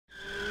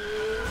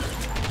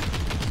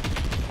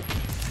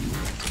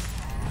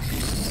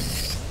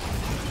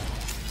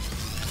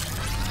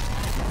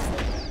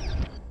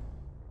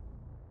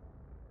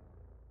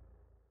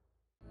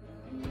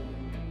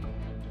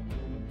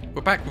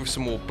we're back with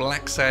some more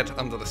Blacksad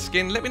Under the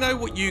Skin. Let me know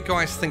what you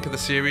guys think of the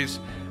series.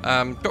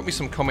 Drop me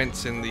some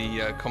comments in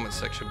the comment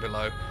section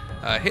below.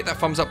 Hit that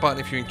thumbs up button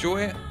if you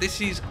enjoy it.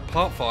 This is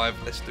part 5.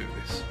 Let's do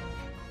this.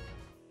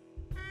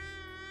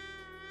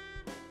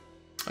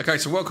 Okay,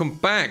 so welcome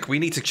back. We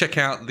need to check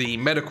out the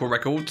medical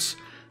records.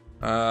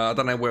 I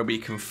don't know where we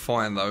can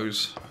find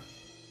those.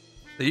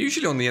 They're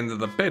usually on the end of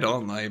the bed,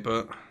 aren't they?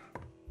 But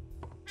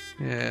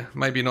yeah,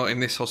 maybe not in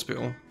this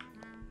hospital.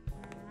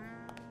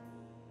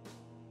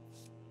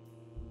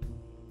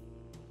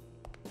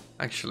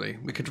 Actually,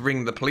 we could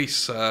ring the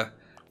police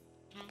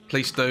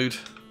dude.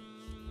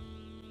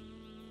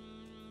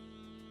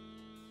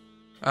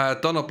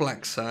 Donna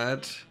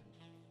Blacksad.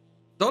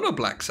 Donna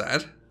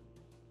Blacksad?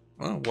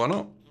 Well, why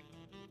not?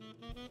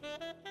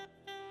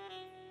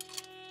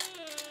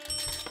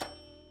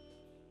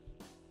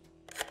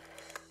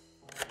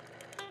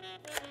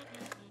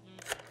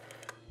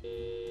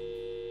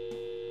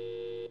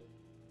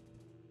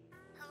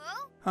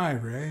 Hello? Hi,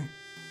 Ray.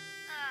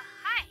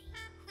 Hi.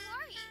 Who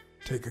are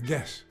you? Take a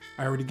guess.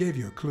 I already gave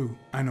you a clue.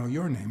 I know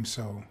your name,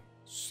 so...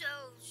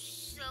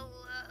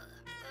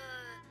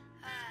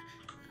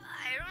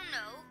 I don't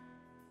know.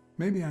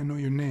 Maybe I know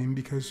your name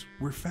because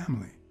we're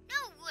family.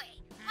 No way.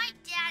 My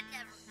dad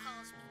never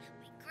calls me.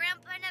 My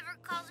grandpa never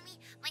calls me.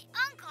 My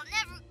uncle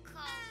never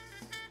calls.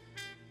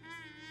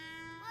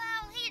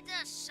 Well, he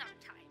does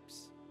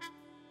sometimes.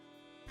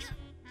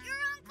 You're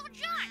Uncle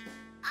John.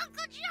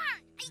 Uncle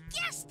John. I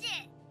guessed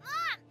it.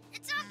 Mom,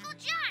 it's Uncle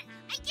John.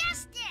 I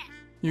guessed it.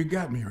 You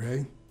got me,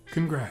 Ray.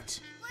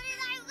 Congrats. What did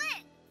I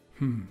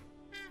win?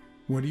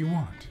 What do you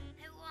want?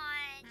 I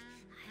want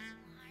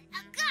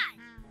a gun.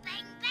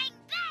 Bang, bang,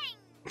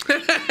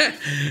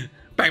 bang.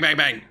 Bang, bang,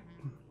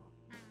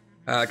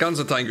 bang. Guns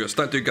are dangerous.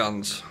 Don't do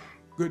guns.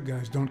 Good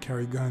guys don't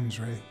carry guns,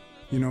 Ray.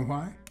 You know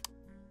why?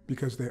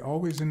 Because they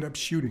always end up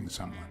shooting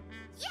someone.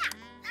 Yeah,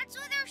 that's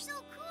why they're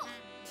so cool.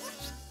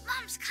 Oops,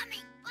 Mom's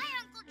coming. Bye,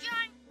 Uncle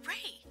John.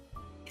 Ray,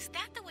 is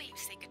that the way you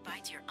say goodbye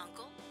to your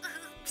uncle?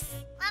 Oops.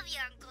 Love you,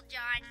 Uncle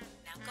John.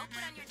 Now go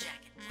put on your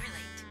jacket. We're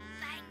late.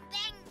 Bang,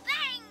 bang,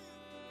 bang.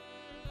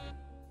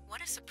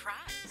 What a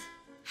surprise.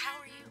 How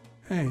are you?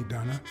 Hey,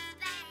 Donna.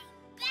 Bang,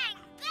 bang,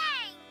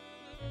 bang.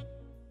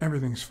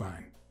 Everything's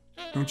fine.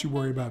 Don't you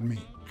worry about me.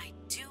 I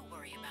do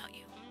worry about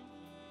you.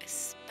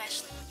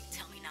 Especially when you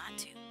tell me not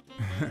to.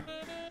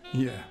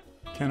 Yeah,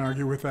 can't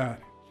argue with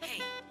that.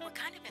 Hey, we're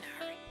kind of in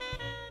a hurry.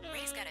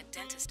 Ray's got a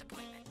dentist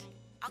appointment.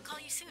 I'll call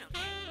you soon,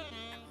 okay?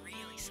 I'm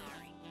really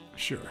sorry.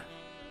 Sure.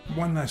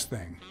 One last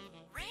thing.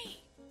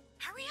 Ray,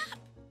 hurry up.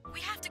 We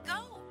have to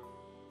go.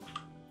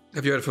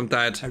 Have you heard from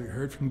Dad? Have you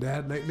heard from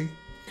Dad lately?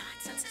 Not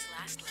since his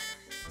last letter.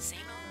 Same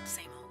old,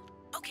 same old.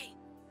 Okay,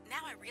 now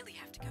I really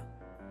have to go.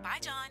 Bye,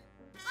 John.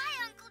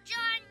 Bye, Uncle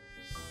John.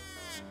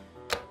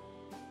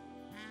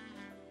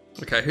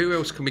 Okay, who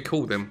else can we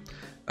call them?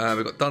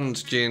 We've got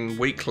Dunn's Gin,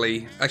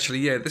 Weekly. Actually,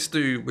 yeah,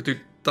 we'll do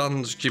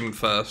Dunn's Gym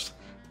first.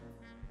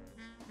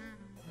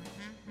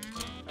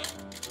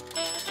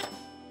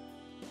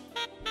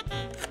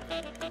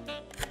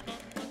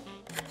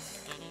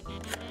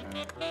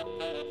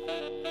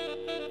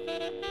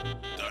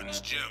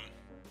 Dunn's Gym.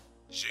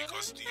 Jake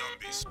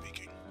Ostiombe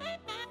speaking.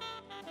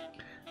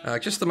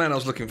 Just the man I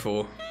was looking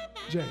for.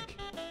 Jake,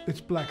 it's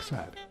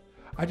Blacksad.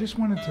 I just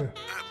wanted to...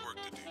 I have work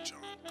to do, John.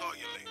 Call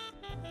you later.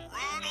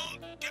 Ronald,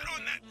 get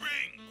on that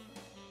ring!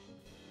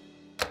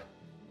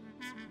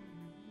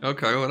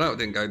 Okay, well that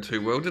didn't go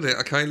too well, did it?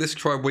 Okay, let's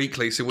try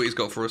Weekly, see what he's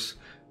got for us.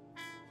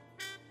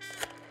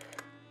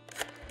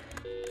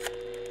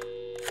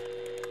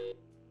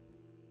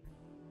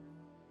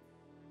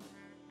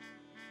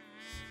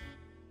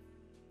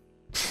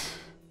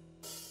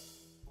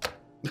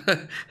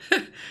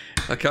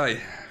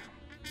 Okay.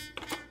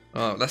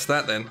 Oh, that's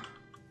that then.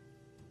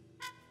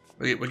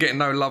 We're getting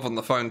no love on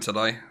the phone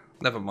today.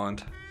 Never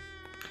mind.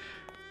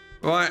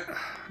 Right,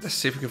 let's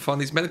see if we can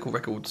find these medical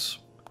records.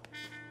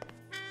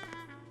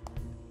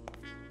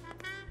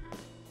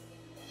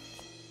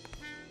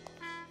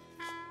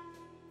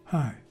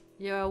 Hi.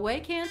 You're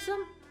awake,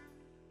 handsome?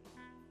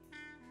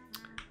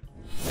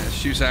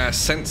 Let's use our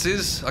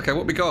senses. Okay,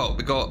 what we got?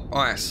 We got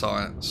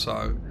eyesight,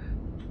 so...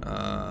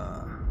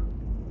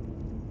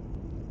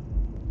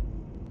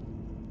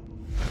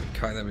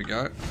 Okay, there we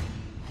go.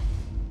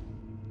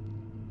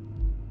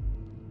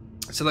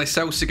 So they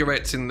sell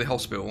cigarettes in the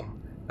hospital.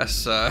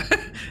 That's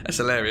that's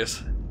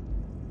hilarious.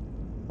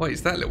 What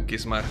is that little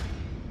gizmo?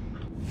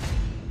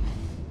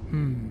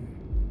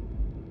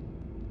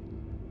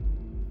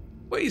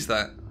 What is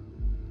that?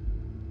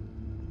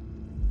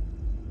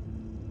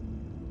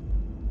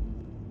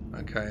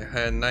 Okay,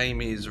 her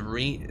name is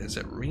Is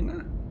it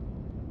Rena?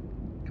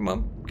 Come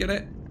on, get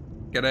it.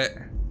 Get it.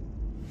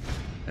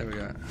 There we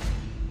go.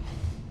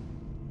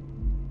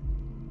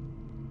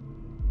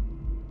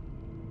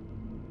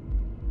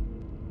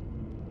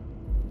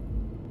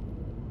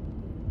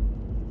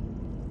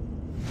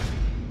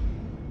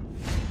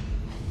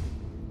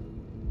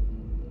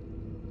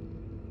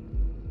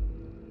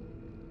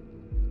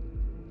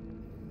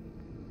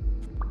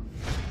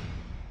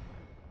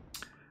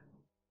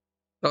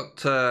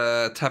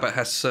 Dr. Tabit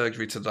has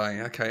surgery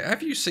today. Okay.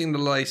 Have you seen the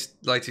latest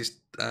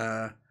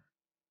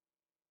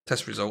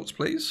test results,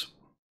 please?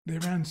 They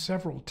ran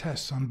several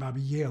tests on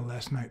Bobby Yale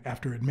last night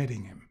after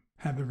admitting him.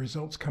 Have the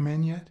results come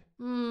in yet?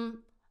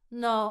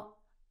 No,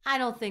 I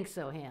don't think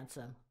so,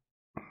 handsome.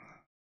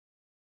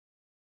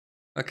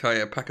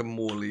 Okay, a pack of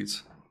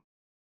Morleys.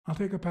 I'll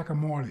take a pack of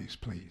Morleys,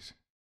 please.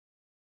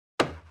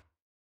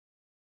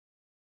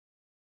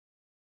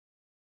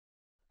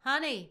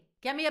 Honey,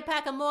 get me a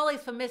pack of Morleys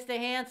for Mr.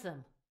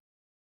 Handsome.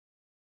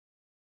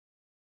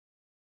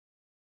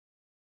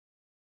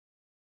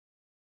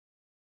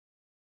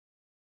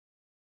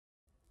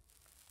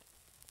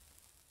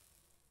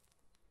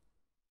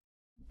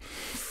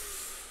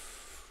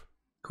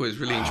 Cool, he's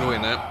really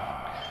enjoying that.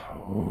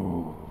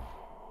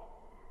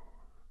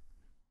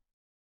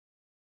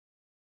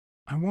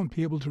 I won't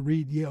be able to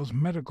read Yale's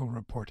medical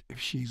report if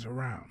she's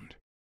around.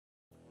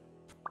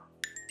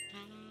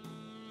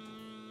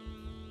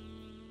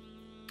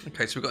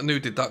 Okay, so we've got a new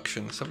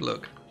deduction. Let's have a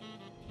look.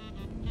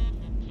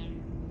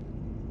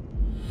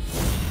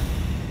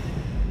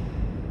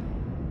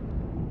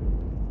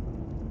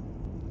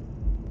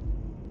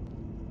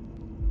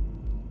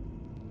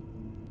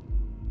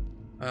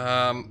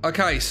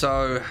 Okay,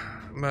 so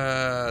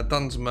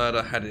Dunn's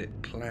murder had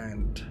it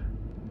planned.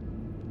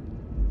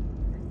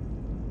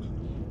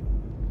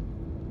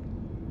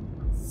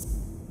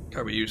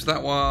 Okay, we use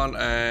that one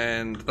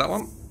and that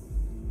one.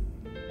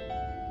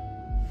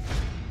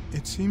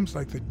 It seems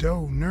like the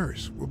Doe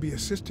nurse will be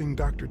assisting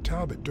Dr.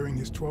 Talbot during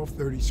his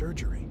 12:30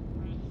 surgery.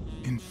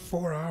 In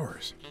 4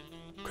 hours.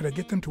 Could I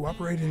get them to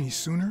operate any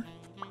sooner?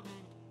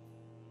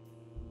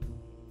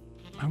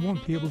 I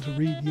won't be able to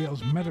read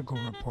Yale's medical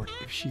report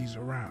if she's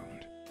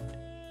around.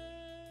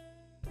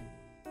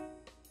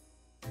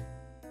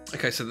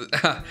 Okay, so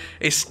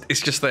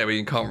it's just there, but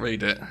you can't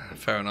read it.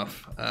 Fair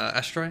enough.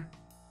 Ashtray.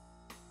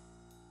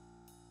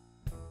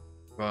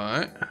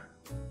 Right.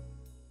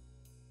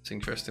 It's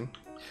interesting.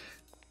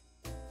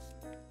 I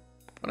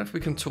wonder if we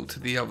can talk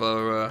to the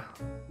other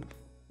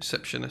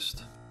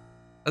receptionist.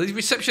 Are these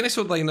receptionists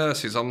or are they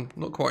nurses? I'm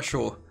not quite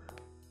sure.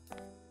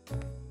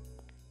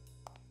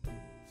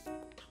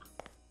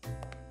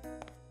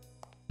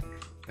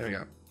 There we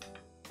go.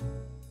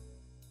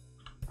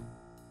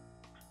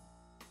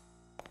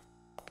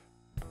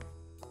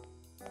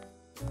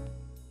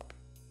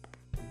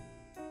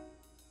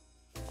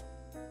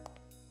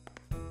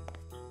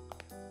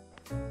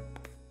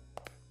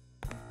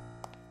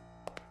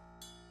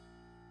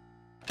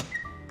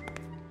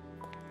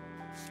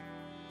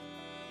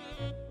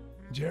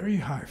 Jerry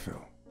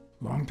Highfill.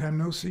 Long time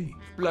no see.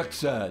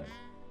 Blacksad,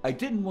 I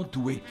didn't want to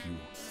wake you.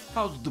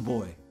 How's the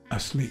boy?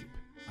 Asleep.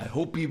 I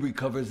hope he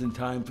recovers in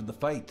time for the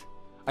fight.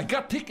 I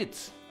got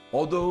tickets.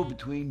 Although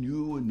between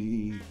you and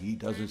me, he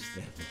doesn't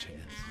stand a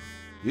chance.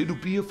 It'll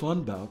be a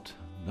fun bout,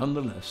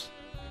 nonetheless.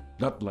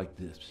 Not like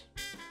this.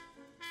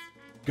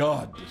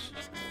 God, this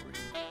is boring.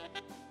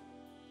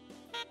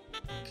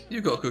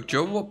 You got a good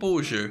job. What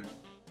bores you?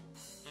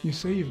 You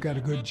say you've got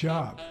a good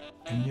job,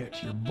 and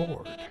yet you're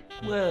bored.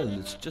 Well,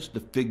 it's just a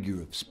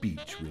figure of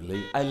speech,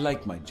 really. I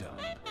like my job.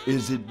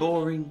 Is it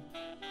boring?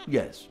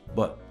 Yes,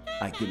 but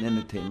I can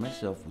entertain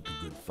myself with a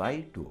good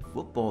fight or a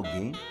football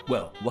game.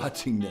 Well,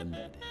 watching them,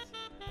 that is.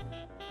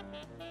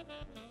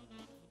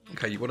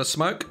 Okay, you want to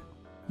smoke?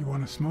 You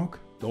want to smoke?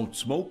 Don't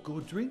smoke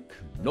or drink.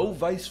 No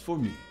vice for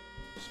me.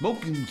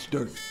 Smoking's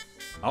dirty.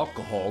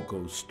 Alcohol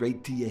goes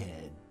straight to your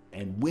head.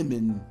 And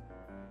women,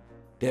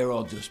 they're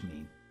all just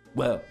mean.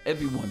 Well,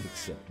 everyone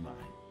except mine.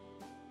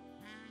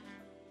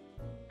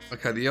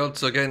 Okay, the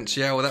odds against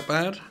Yale were that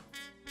bad?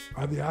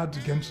 Are the odds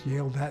against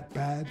Yale that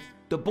bad?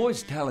 The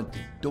boy's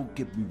talented, don't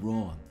get me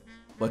wrong.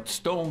 But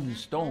stone is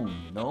stone,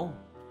 you know?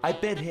 I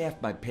bet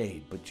half my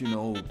pay, but you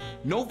know,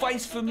 no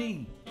vice for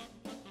me.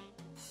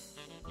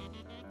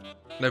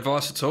 No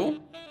vice at all?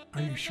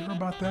 Are you sure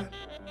about that?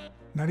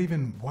 Not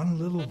even one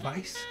little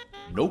vice?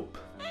 Nope.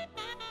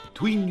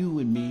 Between you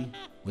and me,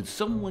 when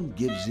someone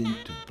gives in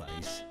to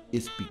vice,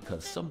 it's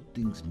because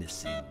something's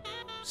missing.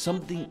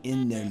 Something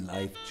in their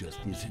life just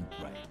isn't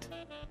right.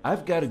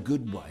 I've got a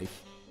good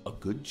wife, a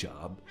good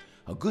job,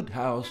 a good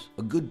house,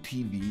 a good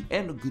TV,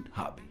 and a good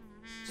hobby.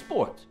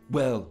 Sports.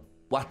 Well,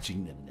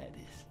 watching them, that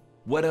is.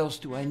 What else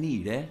do I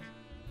need, eh?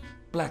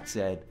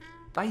 Blacksad,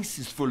 vice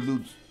is for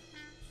losers.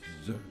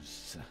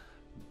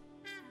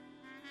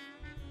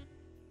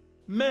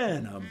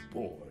 Man, I'm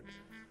bored.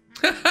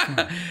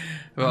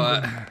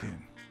 Right.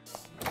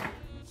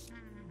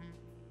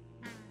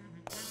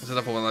 There's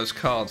another one of those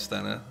cards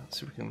down there. Let's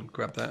see if we can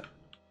grab that.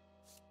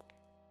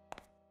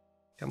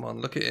 Come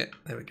on, look at it.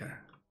 There we go.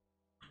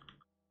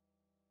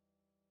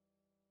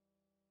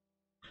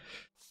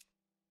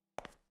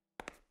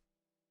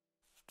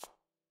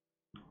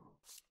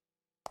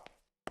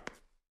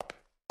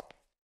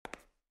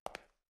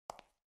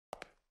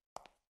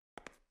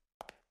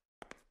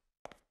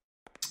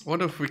 I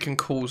wonder if we can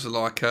cause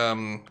like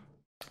I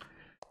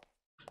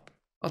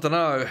don't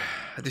know,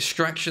 a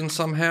distraction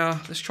somehow.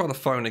 Let's try the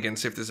phone again,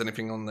 see if there's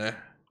anything on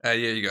there. Yeah,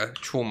 you go.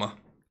 Trauma.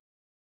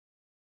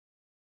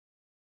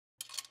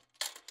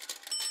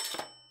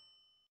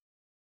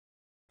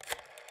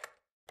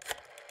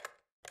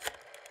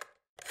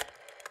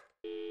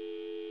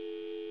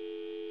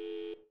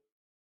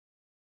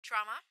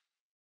 Trauma.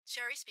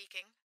 Sherry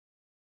speaking.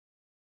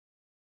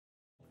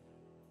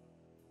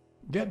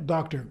 Get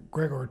Dr.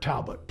 Gregor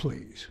Talbot,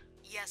 please.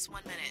 Yes,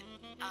 1 minute.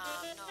 No,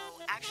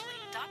 actually,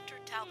 Dr.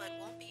 Talbot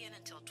won't be in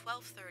until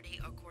 12:30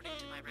 according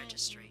to my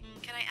registry.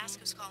 Can I ask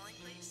who's calling,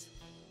 please?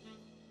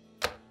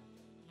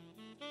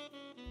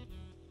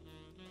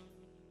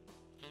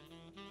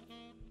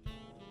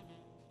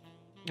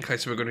 Okay,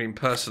 so we're going to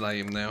impersonate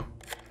him now.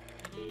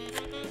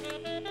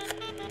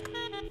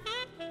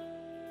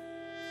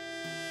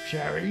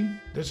 Sherry,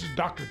 this is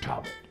Dr.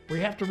 Talbot. We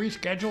have to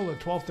reschedule the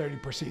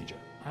 12:30 procedure.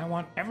 I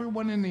want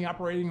everyone in the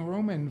operating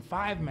room in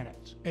 5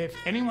 minutes. If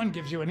anyone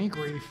gives you any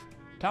grief,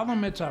 tell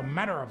them it's a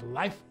matter of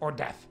life or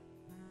death.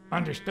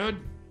 Understood?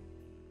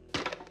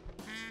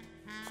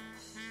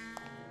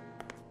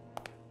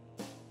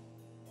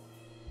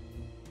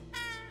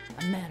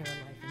 A matter of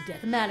life and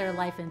death. A matter of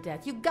life and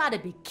death. You gotta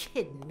be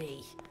kidding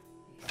me.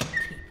 These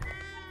people.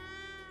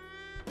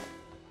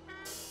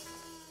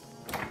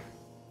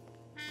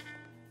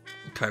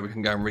 Okay, we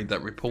can go and read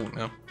that report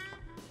now.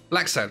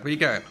 Blacksad, where you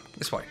going?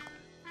 This way.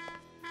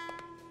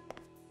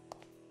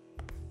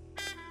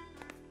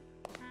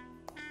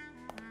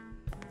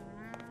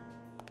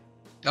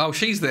 Oh,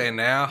 she's there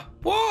now.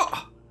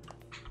 What?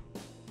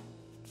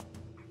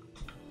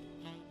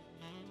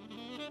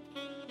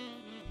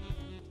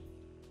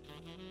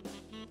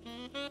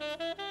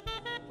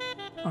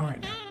 All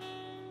right, now.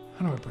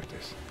 How do I put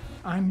this?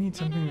 I need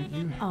something that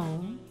you...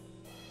 Oh.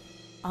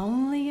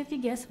 Only if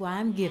you guess why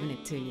I'm giving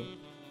it to you.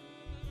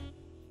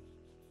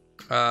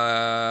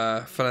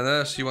 Fellow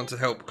nurse, you want to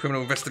help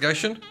criminal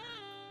investigation?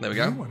 There we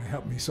go. You want to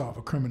help me solve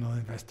a criminal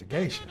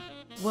investigation.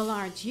 Well,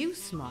 aren't you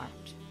smart?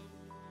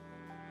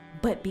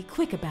 But be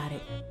quick about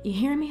it. You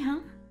hear me, huh?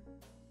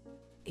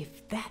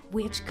 If that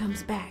witch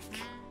comes back...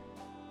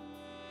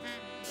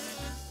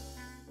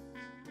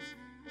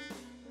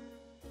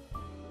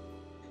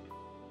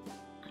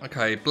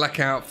 Okay,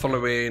 blackout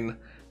following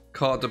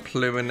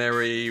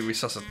cardiopulmonary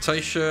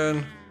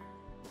resuscitation.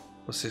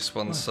 What's this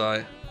one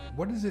say?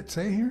 What does it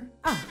say here?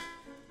 Ah,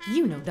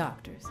 you know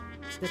doctors.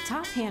 The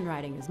top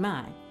handwriting is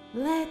mine.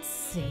 Let's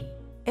see.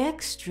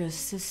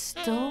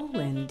 Extrasystole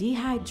and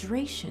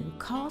dehydration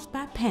caused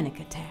by panic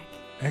attack.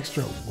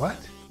 Extra what?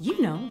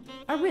 You know,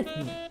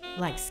 arrhythmia,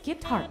 like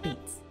skipped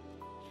heartbeats.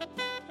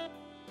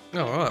 Oh,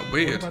 all right, What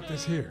weird. about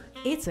this here?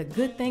 It's a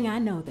good thing I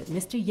know that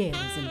Mr. Yale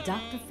is in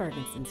Dr.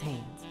 Ferguson's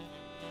hands.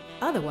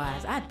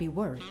 Otherwise, I'd be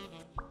worried.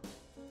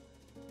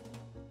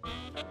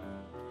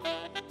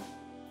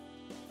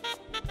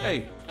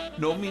 Hey,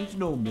 no means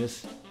no,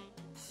 miss.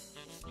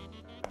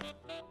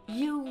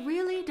 You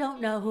really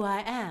don't know who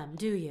I am,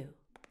 do you?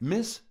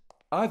 Miss,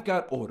 I've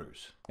got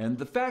orders. And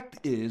the fact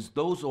is,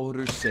 those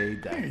orders say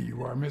There that...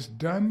 you are, Miss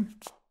Dunn.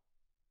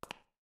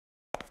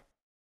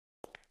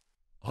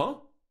 Huh?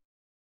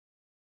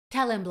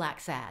 Tell him,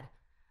 Blacksad.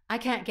 I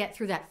can't get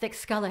through that thick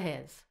skull of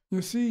his.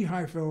 You see,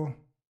 Highfill,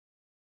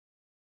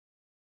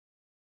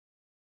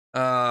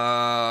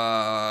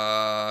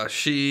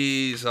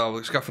 She's... Oh,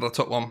 let's go for the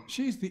top one.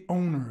 she's the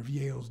owner of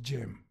Yale's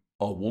gym.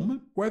 A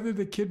woman? Whether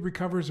the kid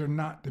recovers or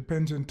not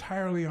depends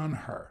entirely on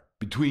her.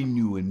 Between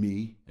you and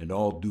me, and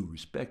all due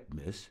respect,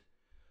 miss,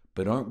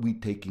 but aren't we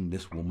taking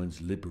this woman's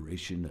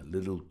liberation a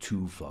little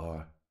too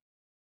far?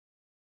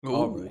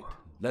 All right,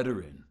 let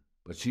her in,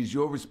 but she's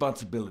your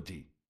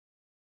responsibility.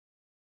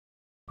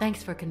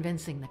 Thanks for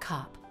convincing the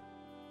cop.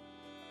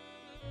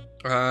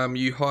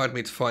 You hired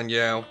me to find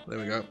Yale. There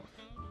we go.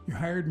 You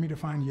hired me to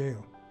find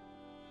Yale.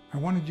 I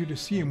wanted you to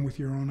see him with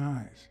your own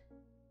eyes.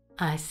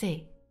 I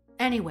see.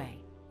 Anyway,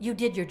 you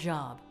did your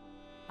job.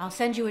 I'll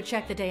send you a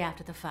check the day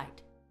after the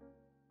fight.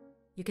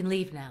 You can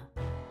leave now.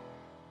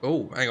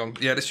 Oh, hang on.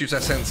 Yeah, let's use our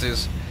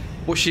senses.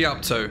 What's she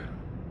up to?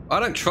 I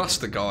don't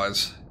trust the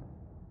guys.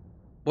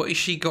 What has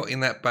she got in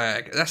that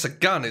bag? That's a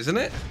gun, isn't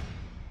it?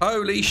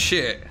 Holy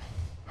shit.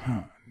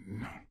 Huh,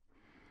 no.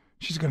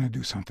 She's gonna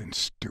do something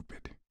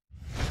stupid.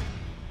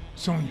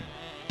 Sonia,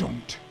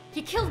 don't.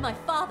 He killed my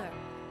father.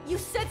 You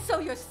said so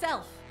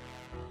yourself.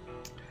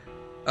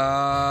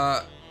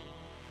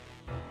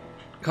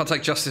 Can't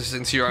take justice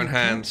into your own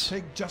hands.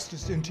 Can't take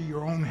justice into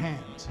your own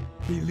hands.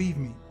 Believe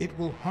me, it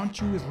will haunt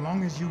you as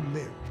long as you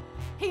live.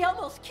 He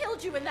almost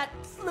killed you in that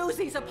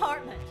floozy's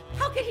apartment.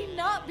 How could he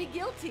not be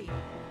guilty?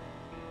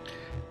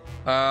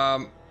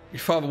 Your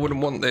father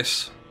wouldn't want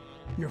this.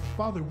 Your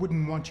father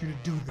wouldn't want you to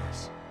do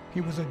this.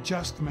 He was a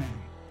just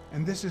man,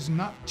 and this is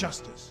not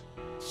justice.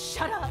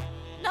 Shut up.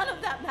 None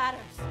of that matters.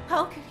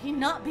 How could he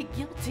not be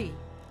guilty?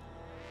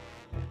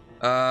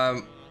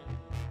 That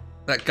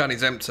gun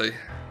is empty.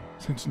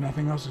 Since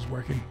nothing else is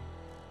working,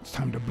 it's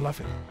time to bluff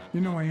it.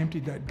 You know I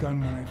emptied that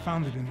gun when I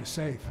found it in the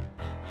safe.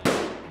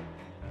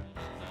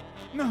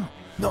 No.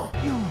 No,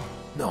 No.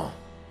 no.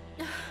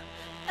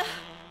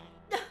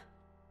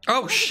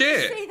 Oh, Why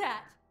shit. did you say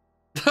that?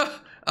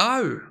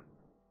 Oh.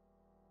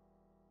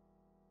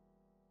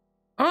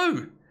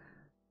 Oh.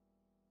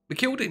 We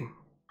killed him.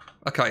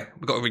 Okay,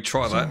 we've got to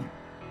retry that. Sonia,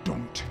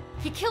 don't.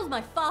 He killed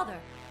my father.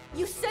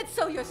 You said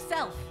so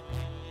yourself.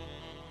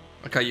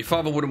 Okay, your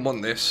father wouldn't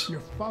want this.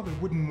 Your father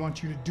wouldn't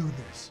want you to do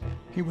this.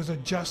 He was a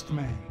just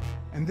man,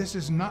 and this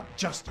is not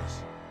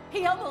justice.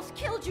 He almost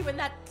killed you in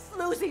that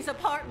floozy's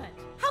apartment.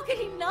 How could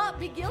he not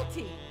be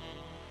guilty?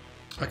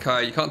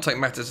 Okay, you can't take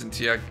matters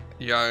into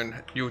your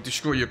own. You'll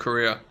destroy your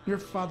career. Your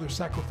father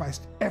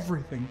sacrificed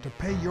everything to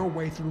pay your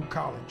way through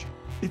college.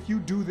 If you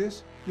do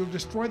this, you'll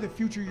destroy the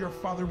future your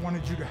father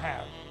wanted you to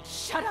have.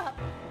 Shut up.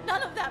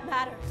 None of that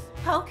matters.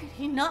 How could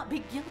he not be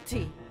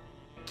guilty?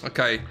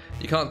 Okay,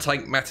 you can't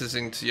take matters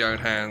into your own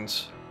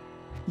hands.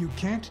 You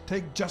can't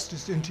take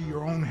justice into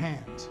your own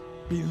hands.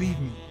 Believe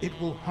me, it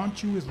will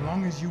haunt you as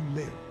long as you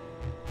live.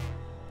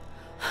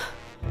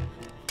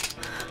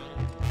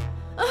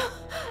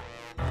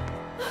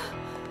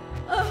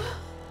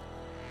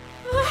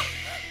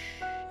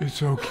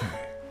 It's okay.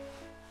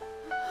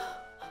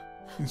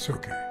 It's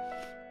okay.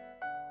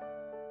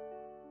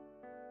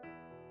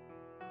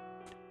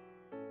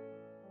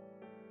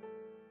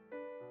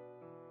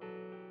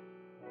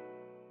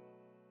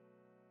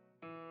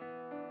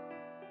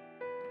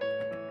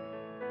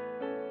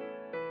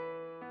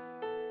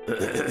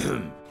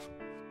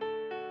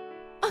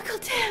 Uncle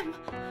Tim!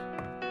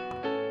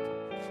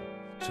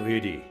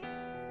 Sweetie,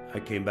 I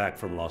came back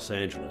from Los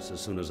Angeles as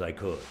soon as I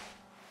could.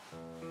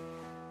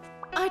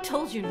 I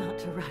told you not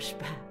to rush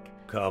back.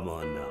 Come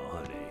on now,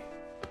 honey.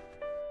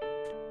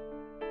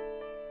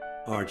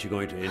 Aren't you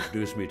going to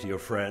introduce me to your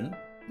friend?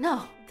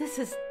 No, this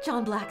is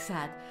John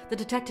Blacksad, the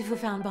detective who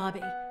found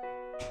Bobby.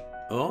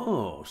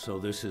 Oh, so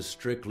this is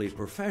strictly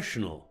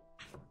professional.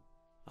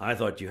 I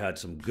thought you had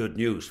some good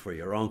news for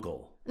your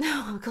uncle.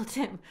 No, Uncle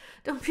Tim,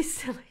 don't be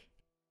silly.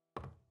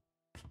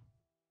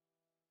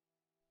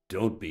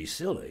 Don't be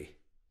silly.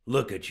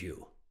 Look at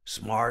you.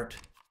 Smart,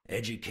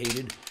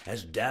 educated,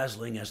 as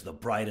dazzling as the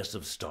brightest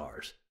of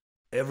stars.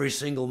 Every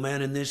single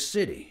man in this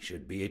city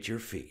should be at your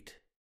feet.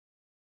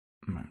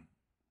 Come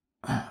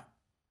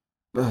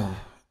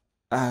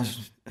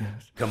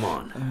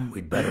on,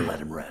 we'd better let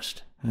him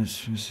rest.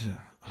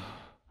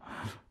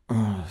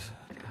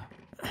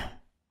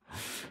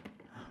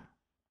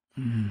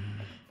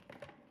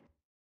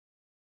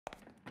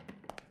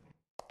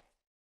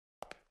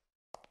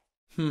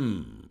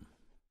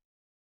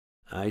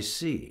 I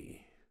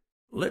see.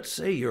 Let's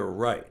say you're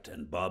right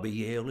and Bobby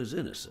Yale is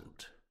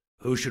innocent.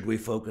 Who should we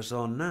focus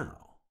on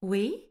now?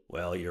 We?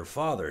 Well, your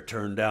father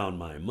turned down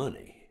my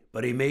money,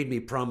 but he made me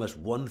promise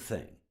one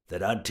thing,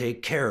 that I'd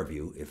take care of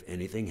you if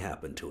anything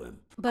happened to him.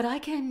 But I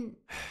can...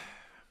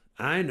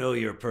 I know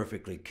you're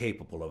perfectly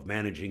capable of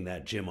managing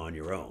that gym on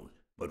your own,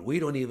 but we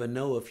don't even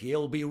know if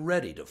he'll be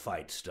ready to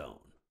fight Stone.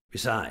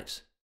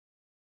 Besides,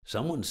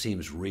 someone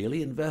seems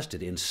really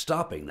invested in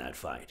stopping that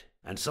fight,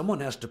 and someone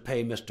has to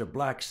pay Mr.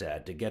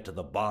 Blacksad to get to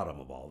the bottom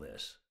of all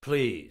this.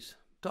 Please,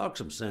 talk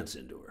some sense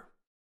into her.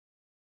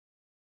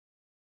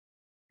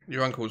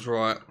 Your uncle's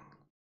right.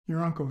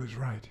 Your uncle is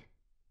right.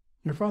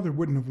 Your father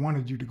wouldn't have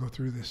wanted you to go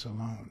through this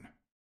alone.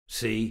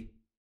 See?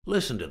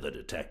 Listen to the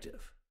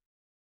detective.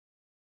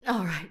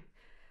 All right.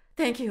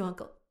 Thank you,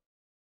 Uncle.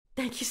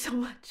 Thank you so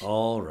much.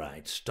 All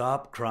right,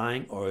 stop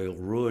crying or you'll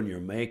ruin your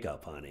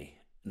makeup, honey.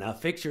 Now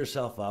fix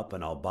yourself up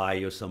and I'll buy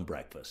you some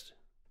breakfast.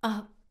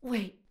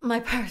 Wait,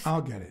 my purse.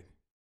 I'll get it.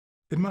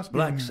 It must be...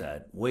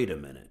 Blacksad, wait a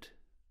minute.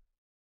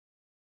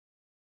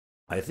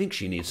 I think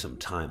she needs some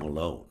time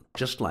alone,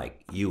 just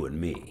like you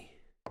and me.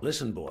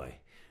 Listen, boy,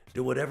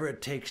 do whatever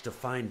it takes to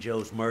find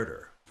Joe's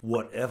murder.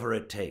 Whatever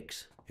it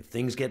takes. If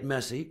things get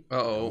messy,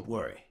 don't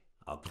worry.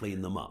 I'll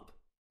clean them up.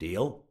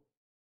 Deal?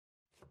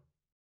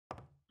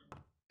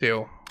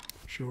 Deal.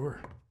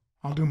 Sure.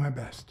 I'll do my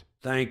best.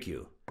 Thank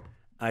you.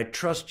 I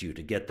trust you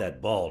to get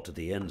that ball to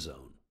the end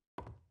zone.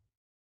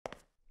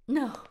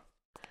 No.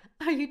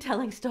 Are you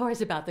telling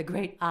stories about the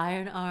great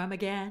iron arm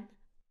again?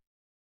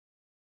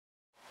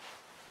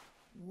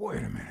 Wait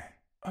a minute.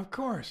 Of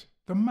course.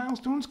 The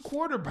Milestones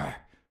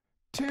quarterback.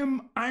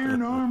 Tim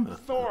Iron Arm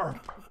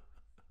Thorpe.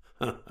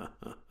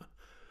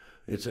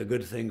 It's a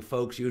good thing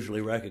folks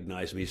usually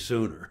recognize me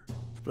sooner.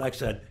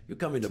 Blacksad, you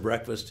coming to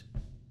breakfast?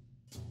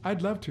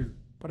 I'd love to,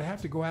 but I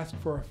have to go ask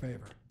for a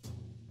favor.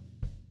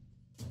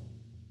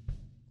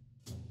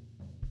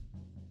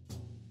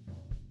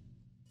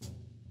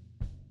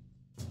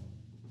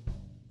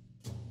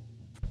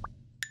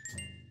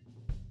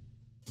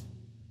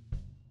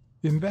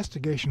 The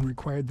investigation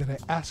required that I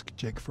ask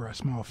Jake for a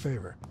small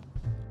favor.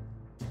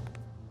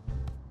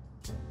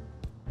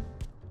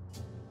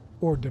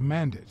 Or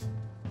demand it,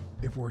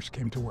 if worst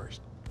came to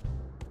worst.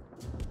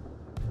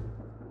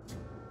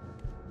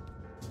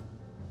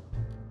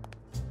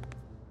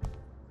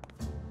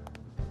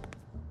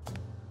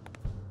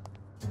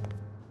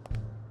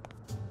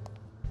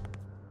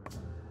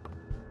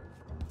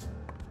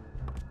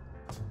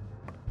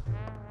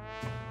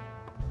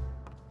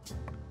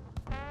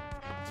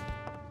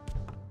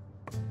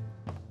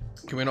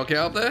 Can we not get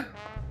up there?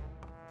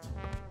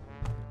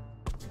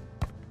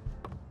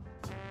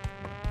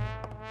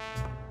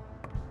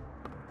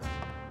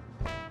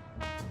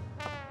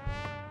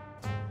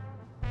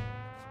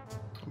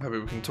 Maybe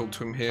we can talk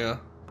to him here.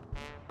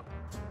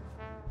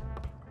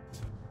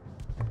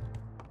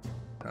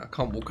 I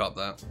can't walk up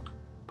that.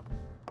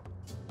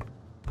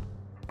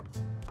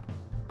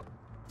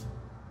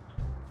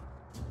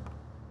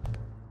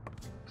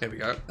 Here we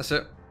go. That's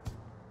it.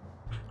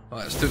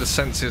 Alright, let's do the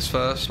senses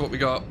first. What we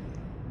got?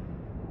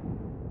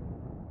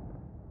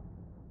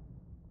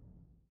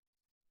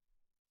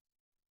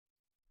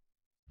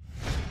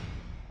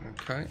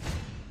 Okay.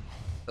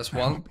 That's I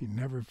one. hope he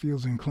never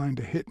feels inclined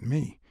to hit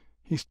me.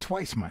 He's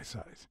twice my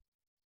size.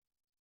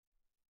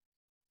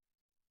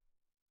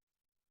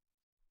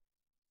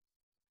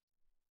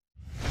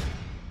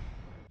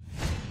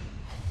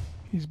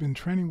 He's been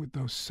training with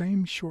those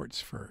same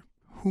shorts for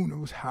who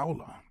knows how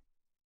long.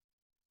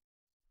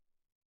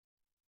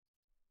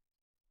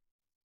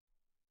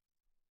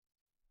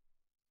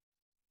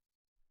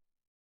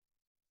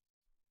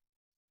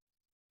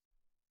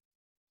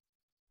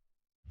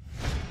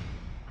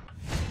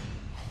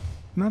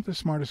 Not the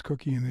smartest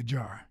cookie in the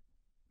jar,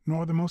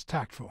 nor the most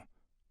tactful.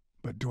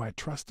 But do I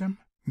trust him?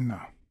 No.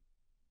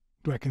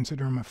 Do I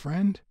consider him a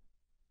friend?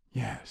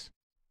 Yes.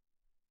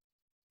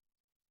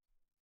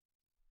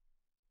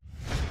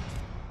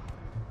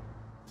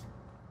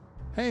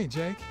 Hey,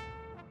 Jake.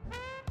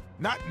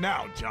 Not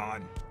now,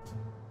 John.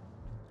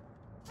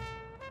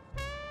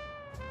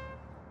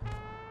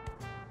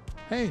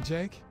 Hey,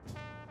 Jake.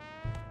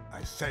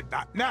 I said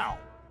not now.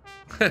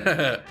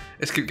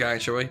 Let's keep going,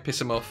 shall we?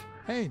 Piss him off.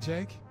 Hey,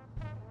 Jake.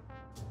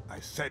 I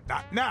said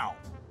not now.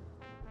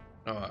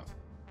 Alright.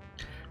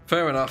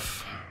 Fair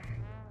enough.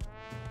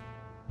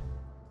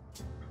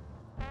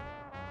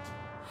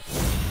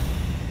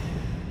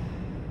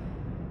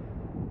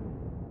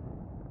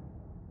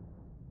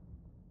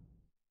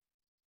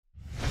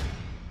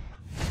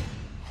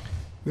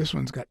 This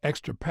one's got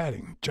extra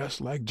padding,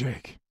 just like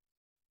Jake.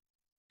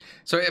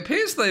 So it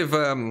appears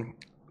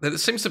there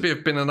seems to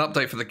have been an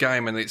update for the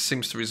game, and it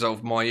seems to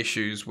resolve my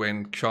issues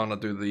when trying to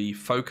do the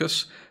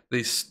focus.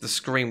 The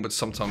screen would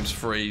sometimes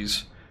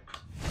freeze.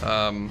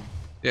 Yeah,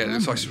 it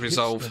looks like it's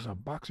resolved. Does a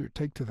boxer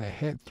take to the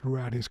head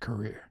throughout his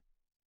career?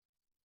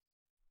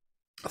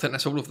 I think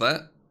that's all of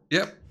that.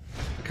 Yep.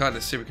 Okay,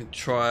 let's see if we can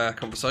try a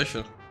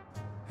conversation.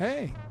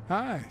 Hey,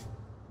 hi.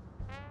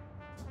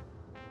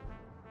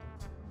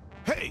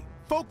 Hey,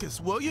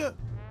 focus, will you?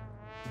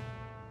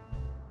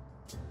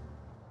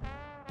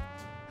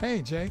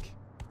 Hey, Jake.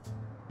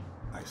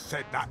 I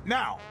said not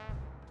now.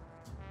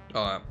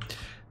 Alright.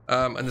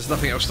 And there's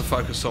nothing else to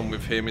focus on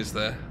with him, is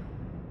there?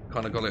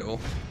 Kind of got it all.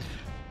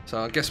 So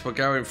I guess we're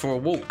going for a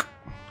walk.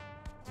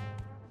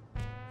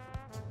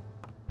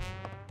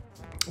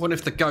 Wonder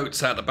if the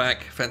goat's out the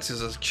back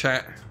fancies us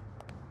chat.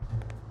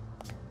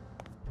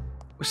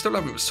 We still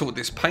haven't sorted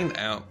this paint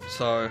out,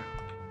 so...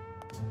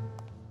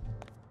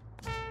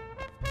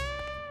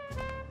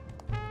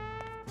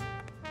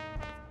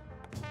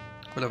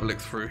 We'll have a look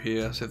through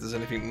here, see if there's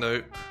anything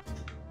new.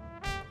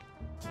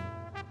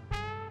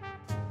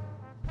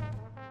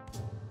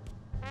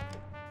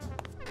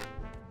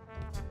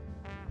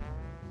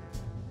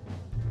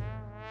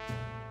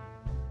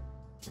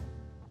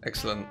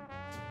 Excellent.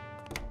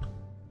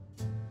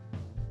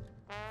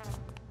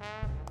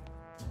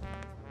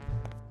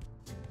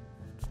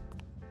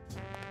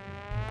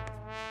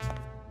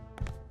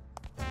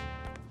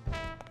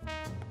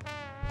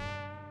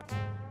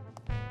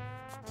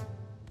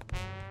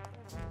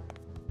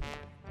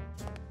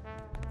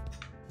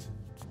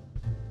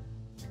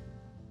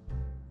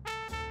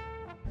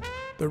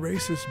 The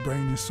racist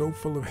brain is so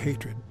full of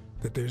hatred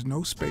that there's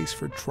no space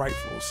for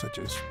trifles such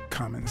as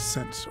common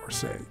sense or,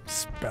 say,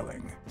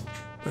 spelling.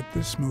 But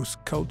this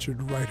most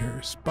cultured writer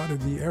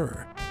spotted the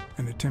error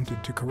and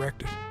attempted to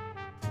correct it,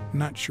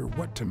 not sure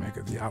what to make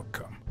of the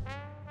outcome.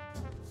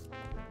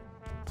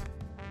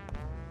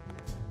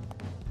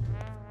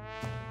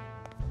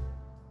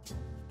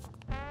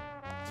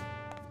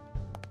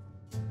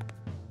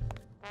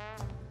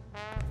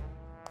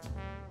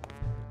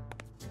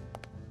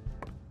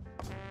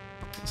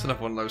 It's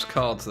another one of those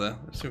cards there.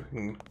 Let's see if we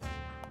can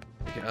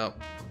pick it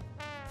up.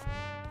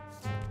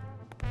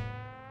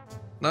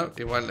 No,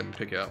 it won't let me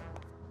pick it up.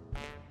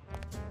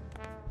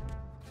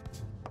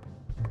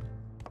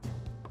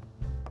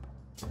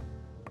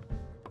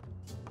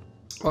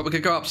 Right, we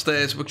could go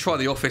upstairs. We'll try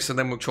the office, and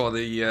then we'll try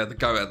the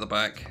goat at the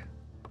back.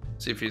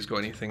 See if he's got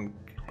anything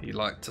he'd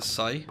like to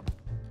say.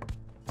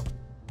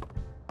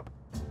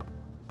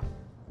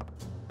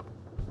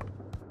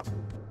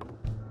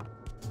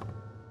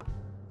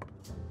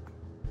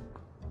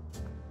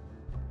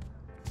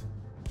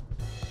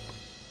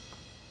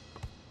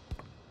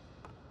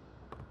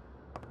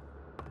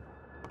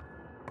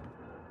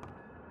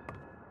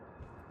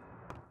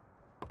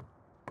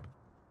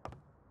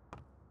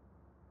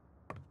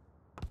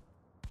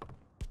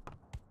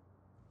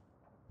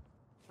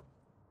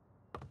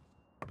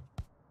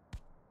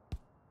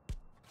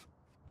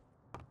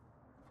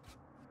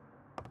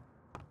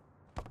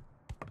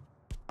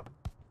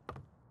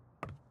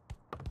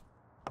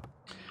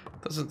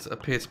 Doesn't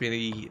appear to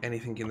be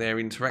anything in there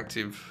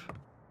interactive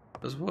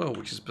as well,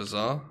 which is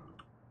bizarre.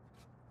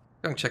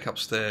 Go and check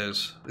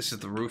upstairs. This is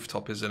the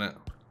rooftop, isn't it?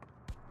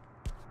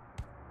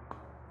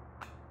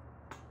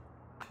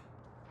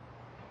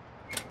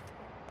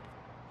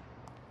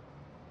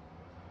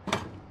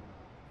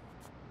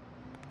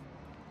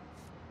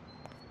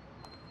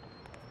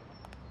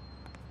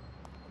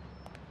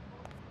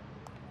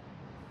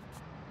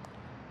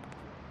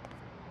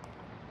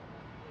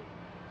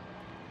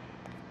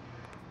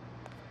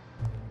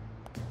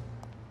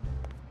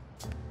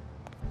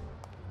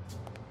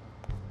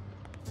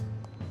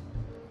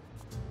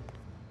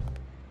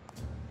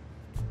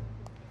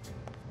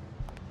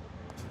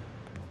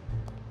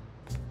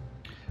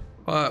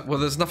 Well,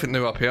 there's nothing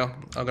new up here.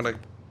 I'm gonna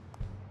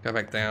go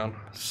back down,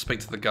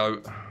 speak to the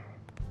goat.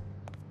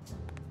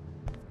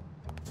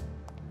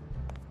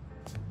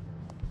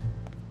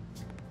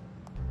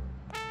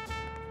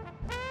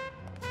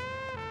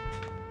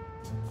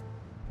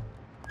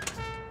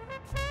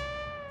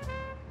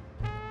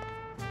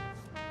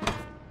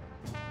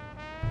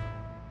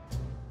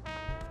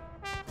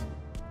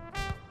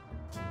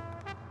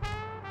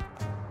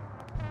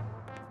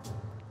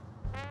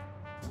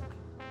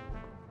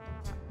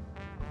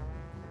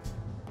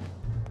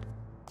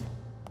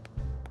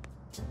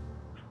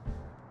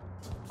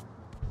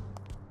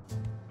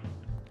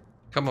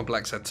 Come on,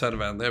 Blacksad, turn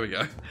around. There we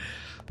go.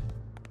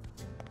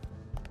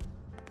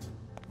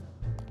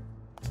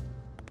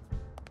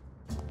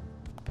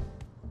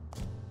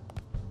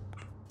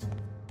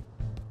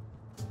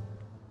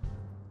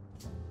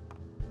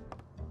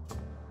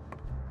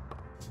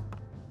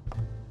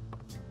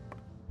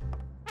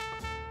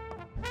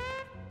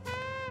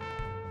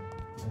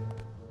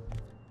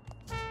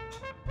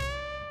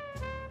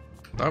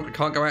 No, we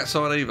can't go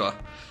outside either.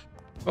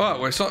 Right,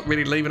 well, it's not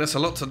really leaving us a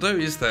lot to do,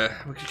 is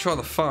there? We could try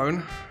the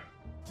phone.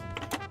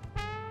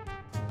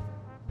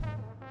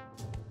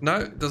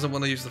 No, doesn't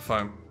want to use the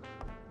phone.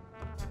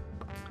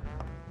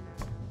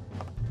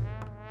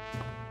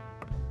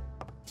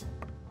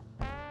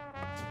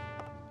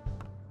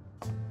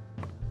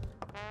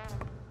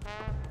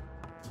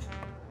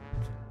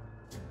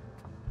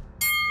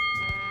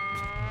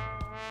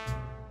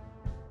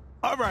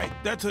 All right,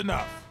 that's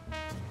enough.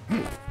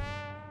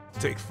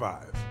 Take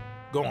 5.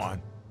 Go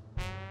on.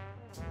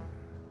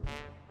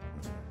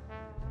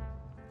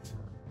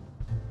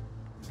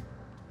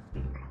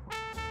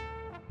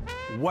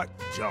 What,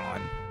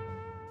 John?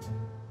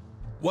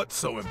 What's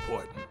so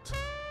important?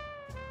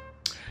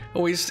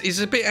 Oh, he's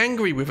a bit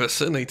angry with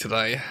us, isn't he,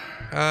 today?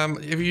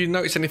 Have you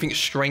noticed anything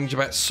strange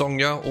about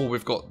Sonia? Or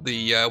we've got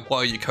the, why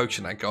are you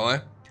coaching that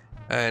guy?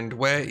 And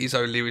where is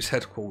O'Leary's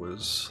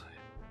headquarters?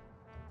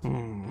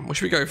 What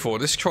should we go for?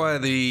 Let's try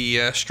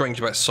the strange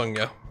about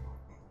Sonia.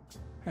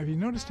 Have you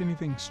noticed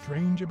anything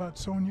strange about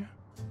Sonia?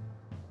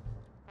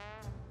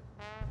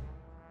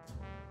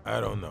 I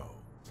don't know.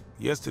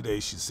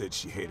 Yesterday she said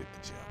she hated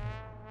the gym.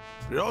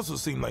 But it also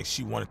seemed like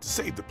she wanted to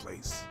save the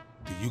place.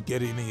 Do you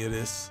get any of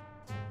this?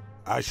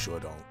 I sure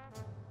don't.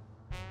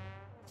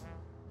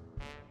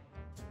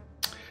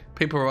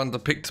 People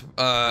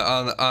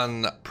are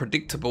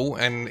unpredictable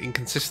and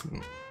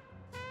inconsistent.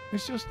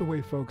 It's just the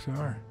way folks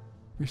are.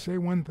 We say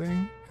one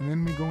thing, and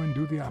then we go and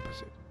do the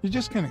opposite. You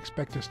just can't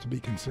expect us to be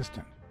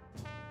consistent.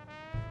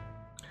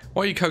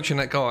 Why are you coaching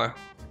that guy?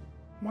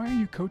 Why are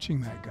you coaching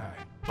that guy?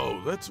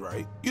 Oh, that's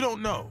right. You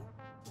don't know.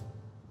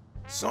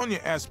 Sonia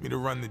asked me to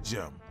run the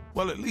gym.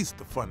 Well, at least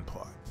the fun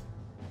part.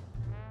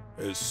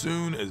 As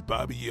soon as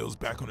Bobby Yale's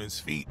back on his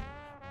feet,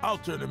 I'll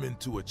turn him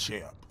into a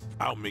champ.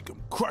 I'll make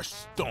him crush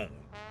stone.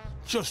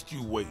 Just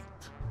you wait.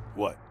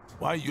 What?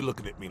 Why are you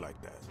looking at me like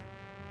that?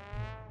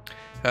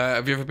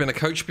 Have you ever been a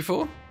coach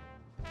before?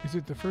 Is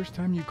it the first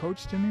time you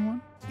coached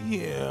anyone?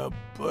 Yeah,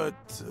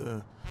 but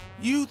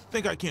you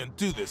think I can't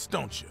do this,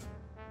 don't you?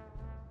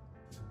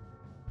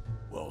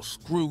 Well,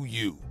 screw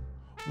you.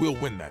 We'll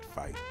win that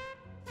fight.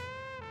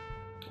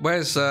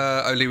 Where's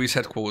O'Leary's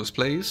headquarters,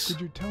 please?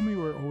 Could you tell me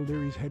where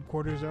O'Leary's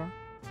headquarters are?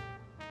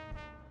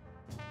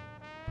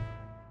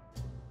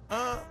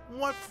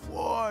 What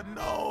for?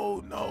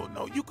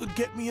 No. You could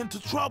get me into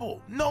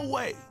trouble. No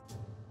way.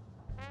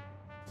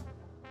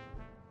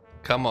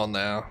 Come on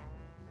now.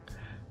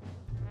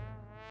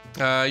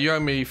 You owe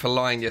me for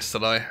lying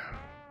yesterday.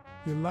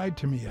 You lied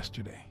to me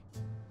yesterday.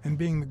 And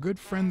being the good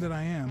friend that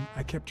I am,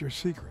 I kept your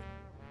secret.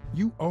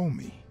 You owe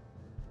me.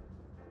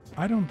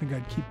 I don't think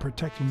I'd keep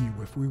protecting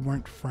you if we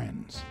weren't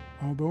friends.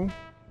 Although,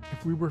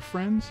 if we were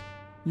friends,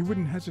 you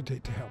wouldn't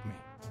hesitate to help me.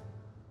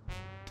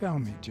 Tell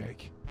me,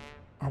 Jake,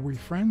 are we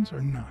friends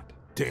or not?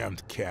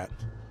 Damned cat.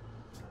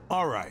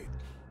 All right.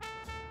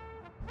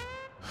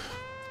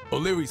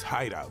 O'Leary's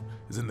hideout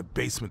is in the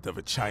basement of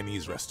a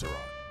Chinese restaurant.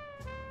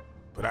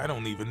 But I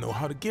don't even know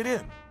how to get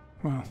in.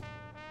 Well,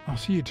 I'll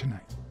see you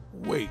tonight.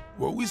 Wait,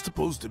 were we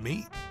supposed to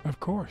meet? Of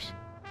course.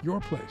 Your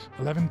place,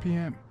 11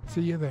 p.m.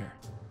 See you there.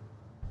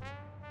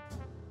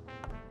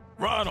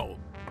 Ronald,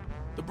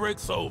 the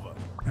break's over.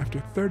 After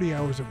 30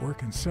 hours of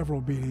work and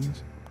several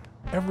beatings,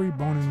 every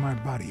bone in my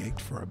body ached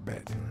for a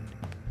bed.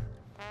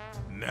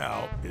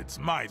 Now it's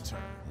my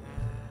turn.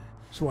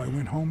 So I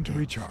went home to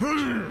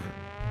recharge.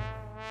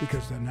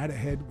 Because the night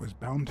ahead was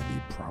bound to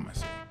be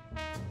promising.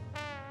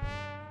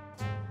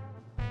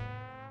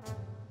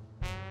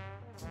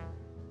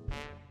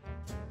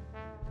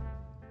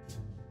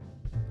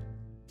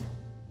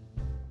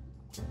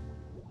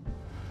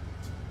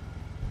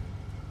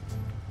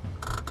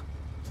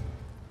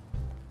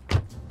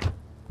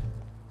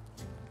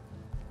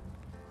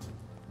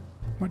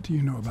 What do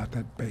you know about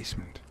that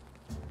basement?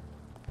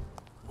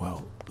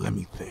 Well, let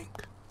me think.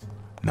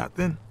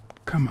 Nothing?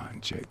 Come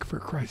on, Jake, for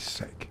Christ's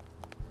sake.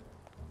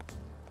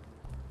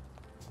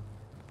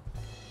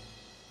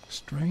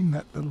 Strain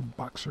that little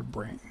boxer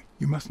brain.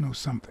 You must know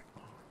something.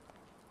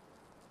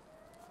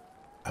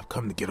 I've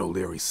come to get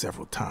O'Leary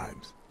several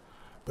times,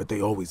 but they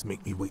always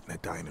make me wait in the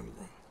dining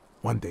room.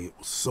 One day it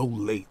was so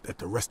late that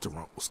the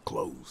restaurant was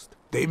closed.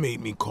 They made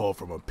me call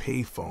from a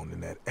payphone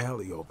in that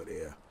alley over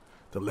there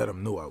to let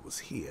them know I was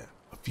here.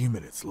 A few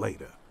minutes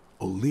later,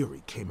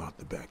 O'Leary came out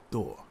the back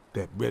door,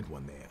 that red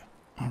one there.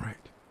 All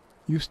right.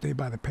 You stay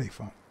by the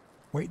payphone.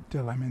 Wait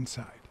till I'm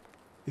inside.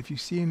 If you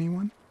see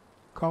anyone,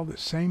 call the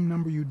same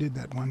number you did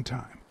that one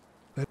time.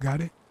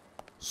 Got it?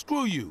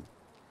 Screw you.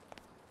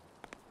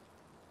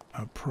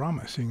 A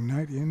promising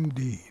night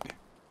indeed.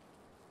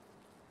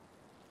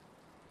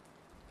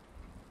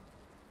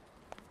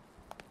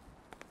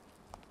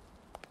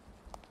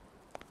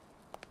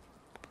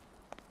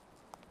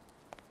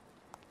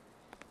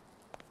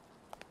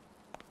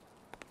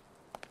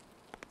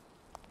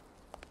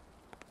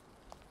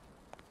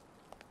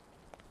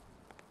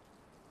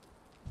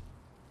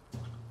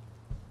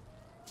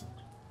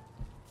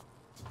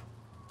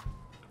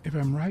 If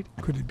I'm right,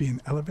 could it be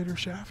an elevator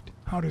shaft?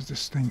 How does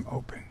this thing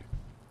open?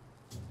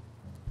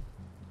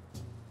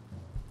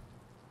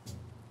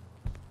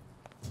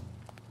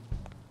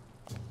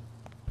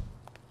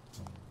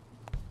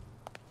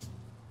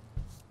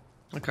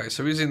 Okay,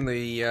 so he's in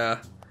the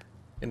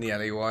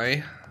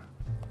alleyway.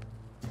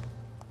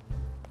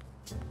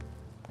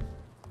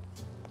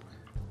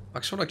 I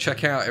just want to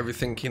check out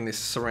everything in this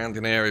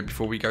surrounding area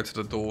before we go to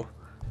the door.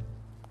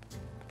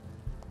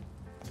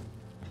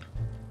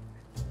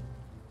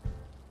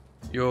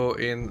 You're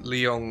in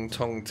Leong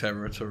Tong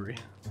territory.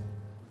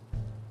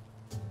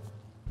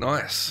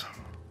 Nice.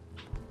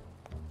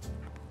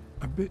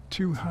 A bit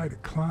too high to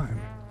climb.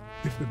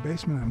 If the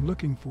basement I'm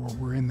looking for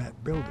were in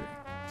that building.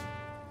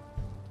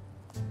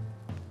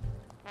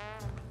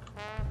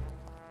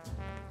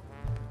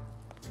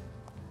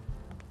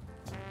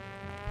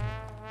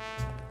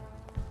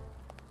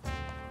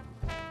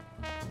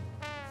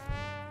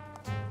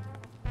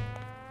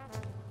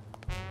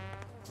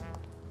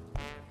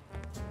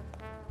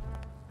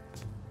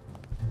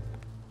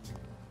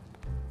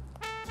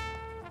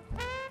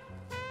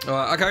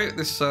 Alright, okay,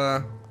 let's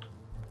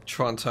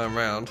try and turn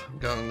around.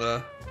 Go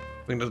and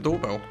ring the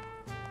doorbell.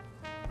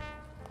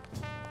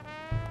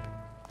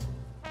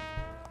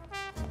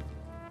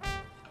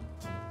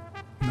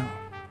 No.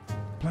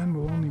 Plan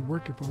will only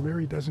work if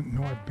O'Leary doesn't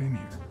know I've been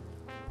here.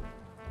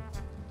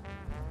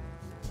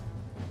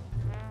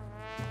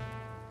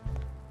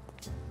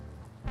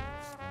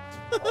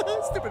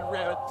 Stupid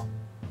rabbit.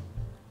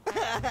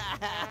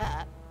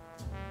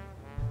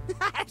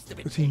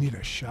 Does he need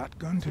a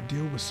shotgun to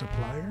deal with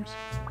suppliers?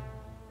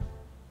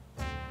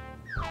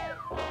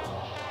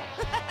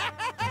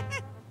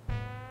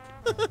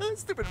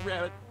 Stupid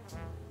rabbit.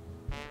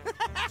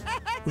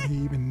 Would he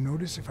even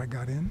notice if I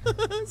got in?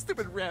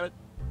 Stupid rabbit.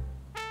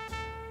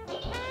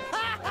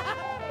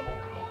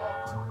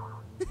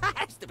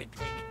 Stupid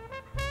pig.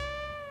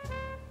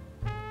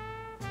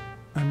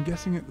 I'm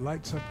guessing it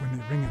lights up when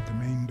they ring at the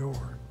main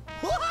door.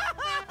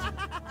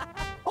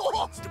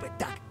 Oh, stupid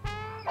duck.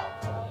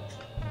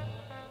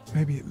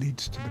 Maybe it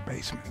leads to the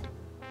basement.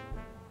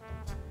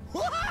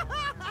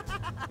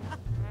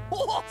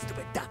 Oh,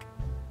 stupid duck.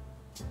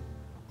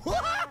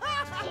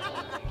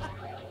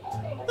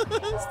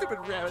 Stupid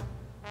rabbit.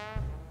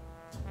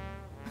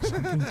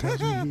 Something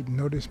tells me he'd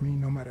notice me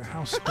no matter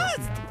how stuffy I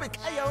am. Stupid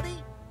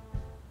coyote.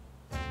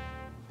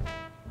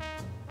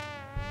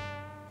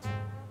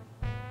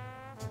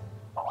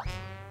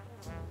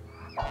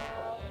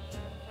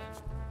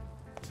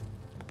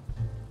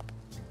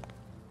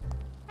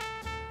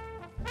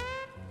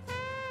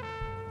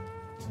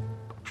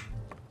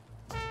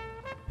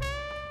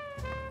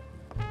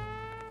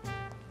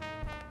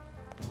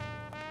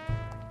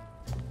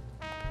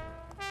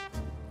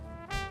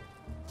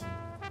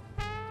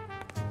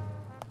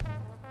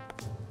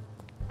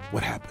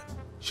 What happened?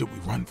 Should we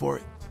run for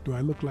it? Do I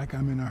look like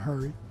I'm in a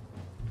hurry?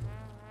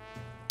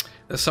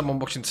 There's someone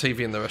watching TV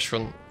in the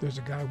restaurant. There's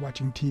a guy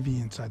watching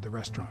TV inside the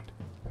restaurant.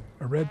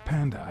 A red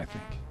panda, I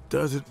think.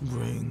 Doesn't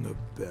ring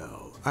a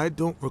bell. I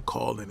don't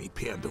recall any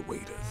panda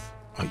waiters.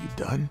 Are you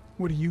done?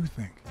 What do you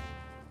think?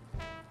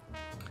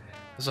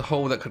 There's a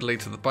hole that could lead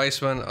to the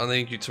basement. I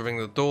need you to ring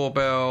the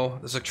doorbell.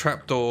 There's a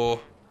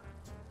trapdoor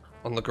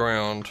on the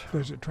ground.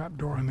 There's a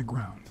trapdoor on the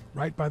ground,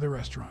 right by the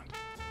restaurant.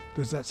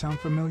 Does that sound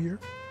familiar?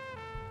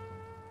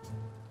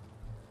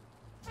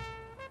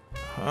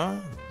 Huh?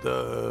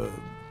 The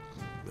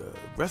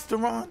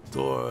restaurant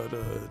or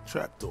the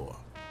trapdoor?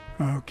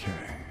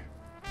 Okay.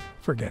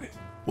 Forget it.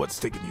 What's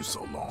taking you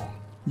so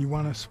long? You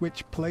want to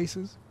switch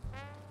places?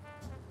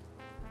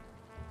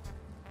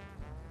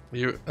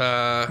 You,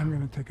 I'm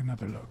going to take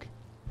another look.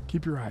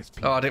 Keep your eyes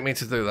peeled. Oh, I didn't mean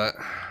to do that.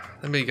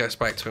 Let me go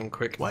back to him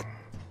quick. What?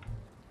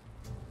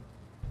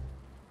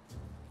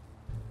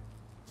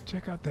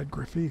 Check out that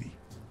graffiti.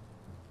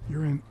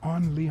 You're in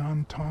On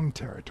Leon Tong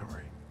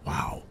territory.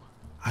 Wow.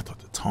 I thought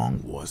the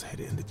Tong Wars had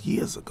ended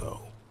years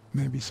ago.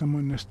 Maybe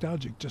someone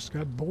nostalgic just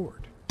got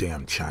bored.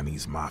 Damn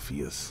Chinese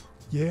mafias.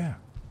 Yeah,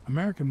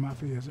 American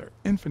mafias are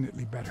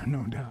infinitely better,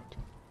 no doubt.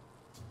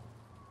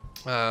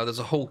 There's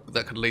a hole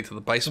that could lead to the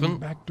From basement.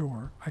 the back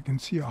door, I can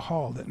see a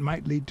hall that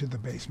might lead to the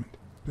basement.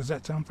 Does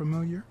that sound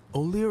familiar?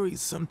 O'Leary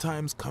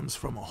sometimes comes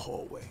from a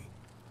hallway,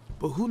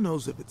 but who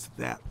knows if it's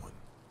that one?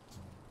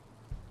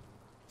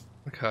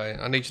 Okay,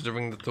 I need you to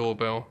ring the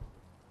doorbell.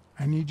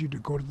 I need you to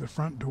go to the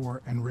front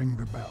door and ring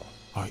the bell.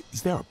 All right,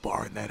 is there a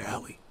bar in that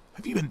alley?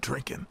 Have you been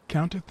drinking?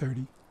 Count to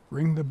 30,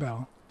 ring the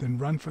bell, then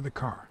run for the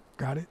car.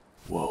 Got it?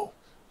 Whoa,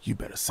 you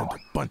better send a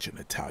bunch of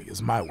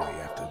Natalias my way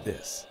after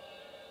this.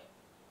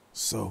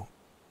 So,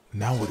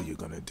 now what are you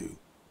gonna do?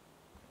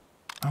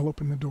 I'll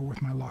open the door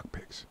with my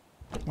lockpicks.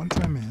 Once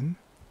I'm in,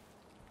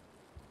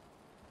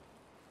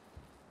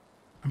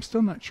 I'm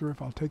still not sure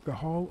if I'll take the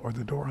hall or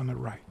the door on the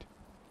right.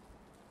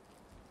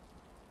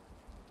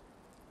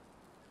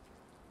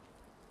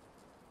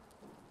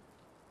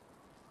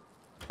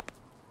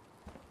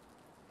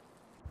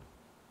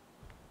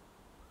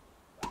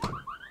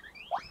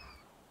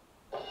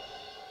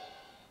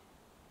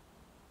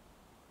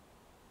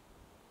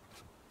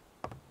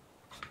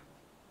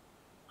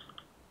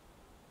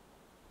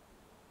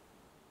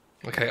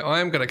 Okay, I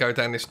am going to go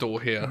down this door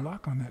The here.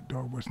 lock on that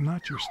door was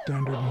not your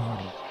standard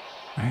model.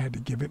 I had to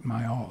give it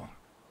my all.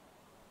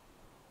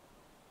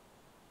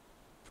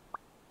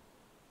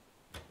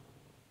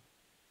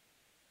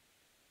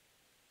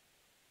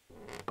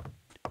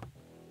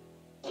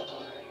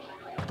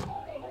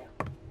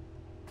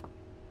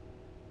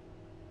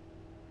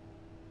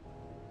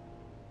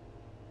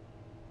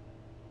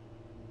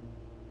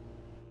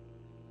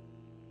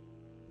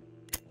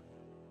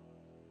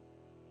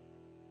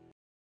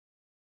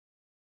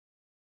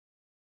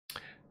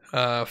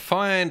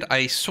 Find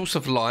a source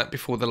of light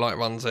before the light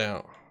runs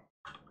out.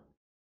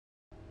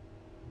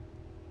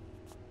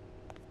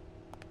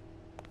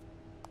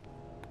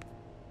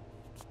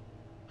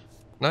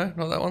 No,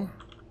 not that one.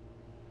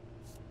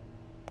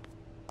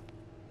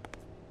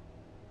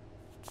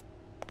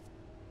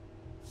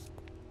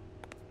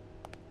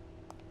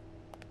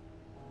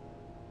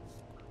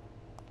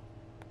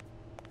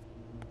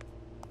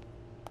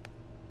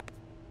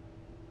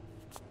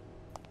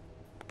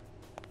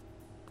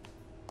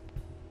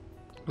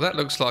 That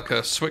looks like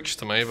a switch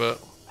to me, but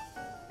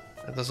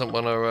it doesn't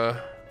want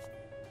to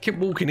keep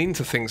walking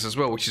into things as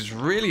well, which is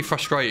really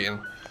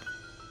frustrating.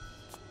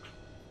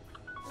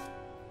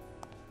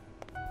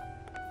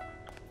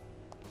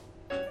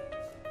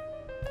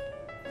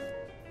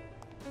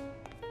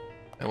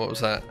 And what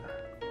was that?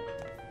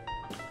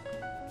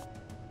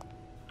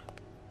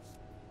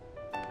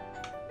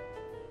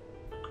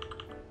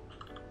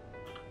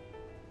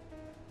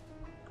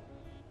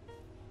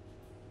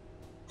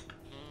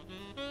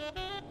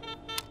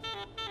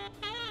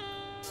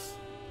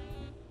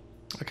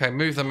 Okay,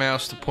 move the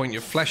mouse to point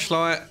your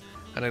flashlight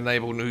and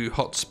enable new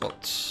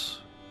hotspots.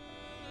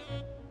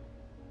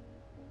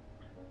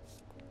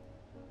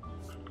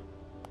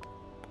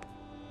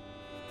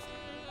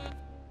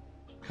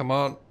 Come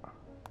on.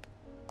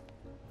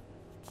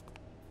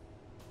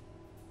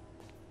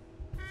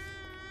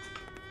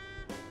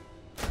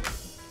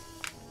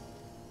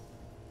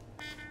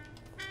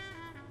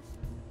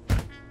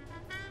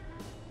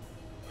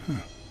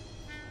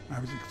 I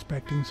was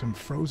expecting some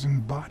frozen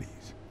bodies.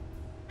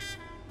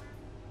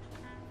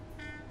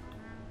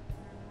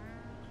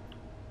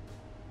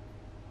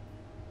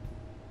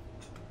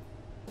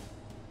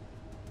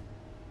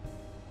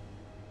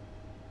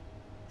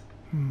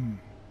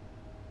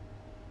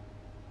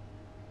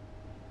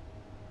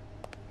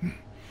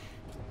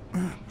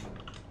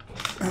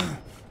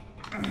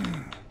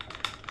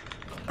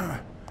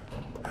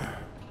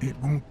 It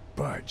won't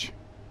budge.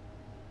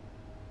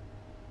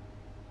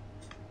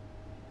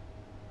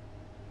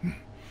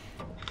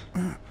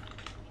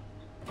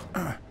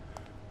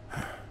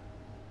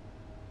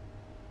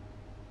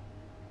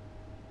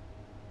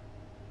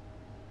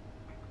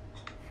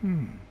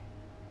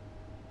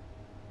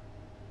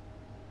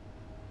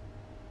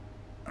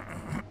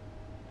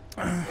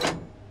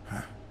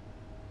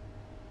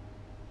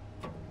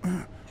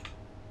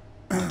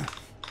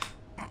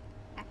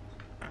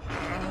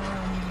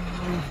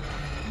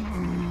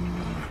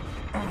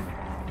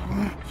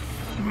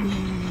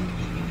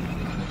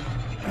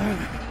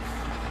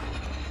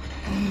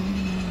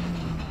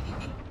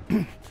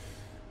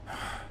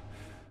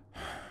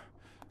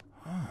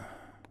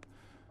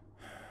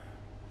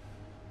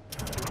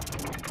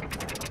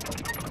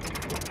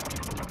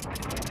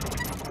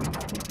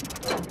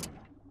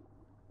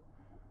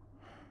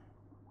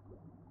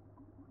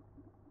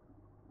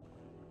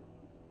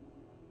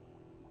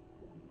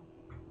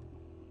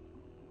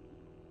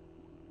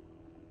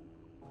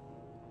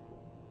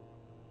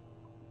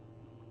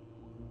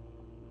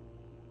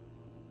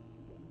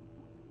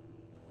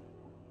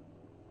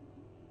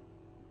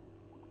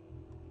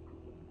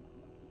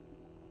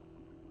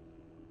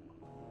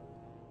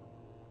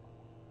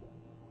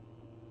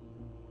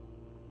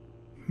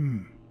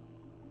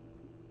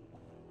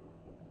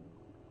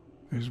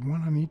 There's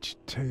one on each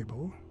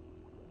table,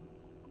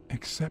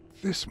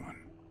 except this one.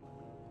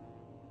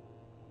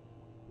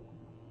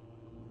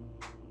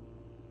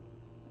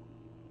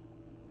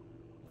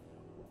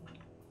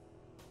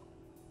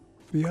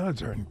 The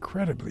odds are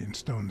incredibly in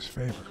Stone's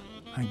favor.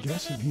 I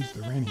guess if he's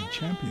the reigning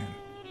champion,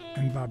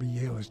 And Bobby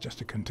Yale is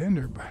just a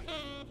contender, but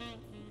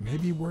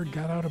maybe word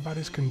got out about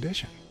his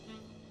condition.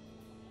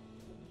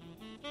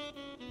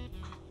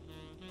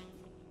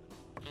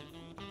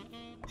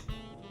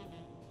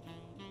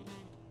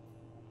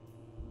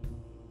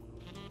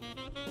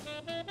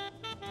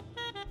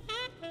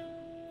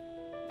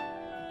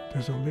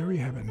 Does O'Leary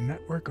have a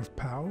network of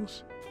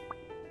pals?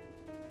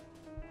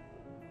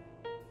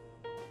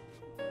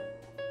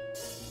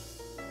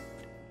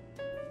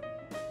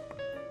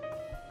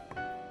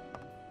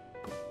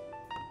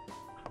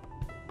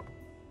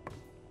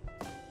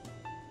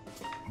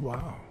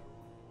 Wow,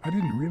 I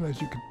didn't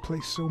realize you could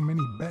place so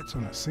many bets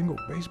on a single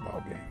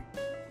baseball game.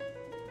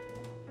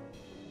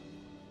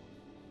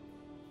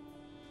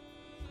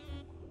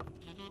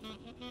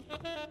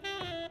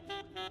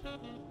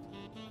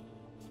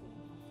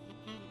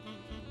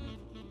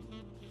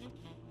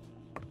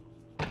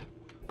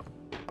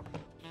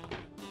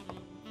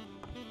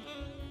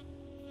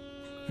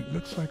 It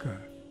looks like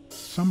a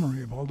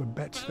summary of all the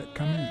bets that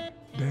come in.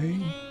 Day,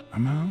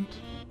 amount,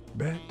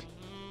 bet,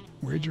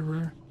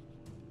 wagerer.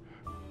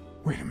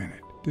 Wait a minute,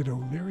 did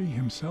O'Leary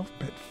himself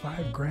bet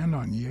 $5 grand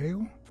on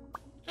Yale?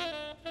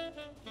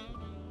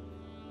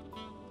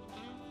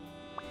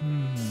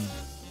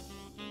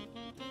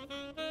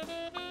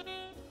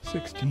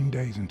 16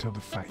 days until the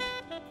fight.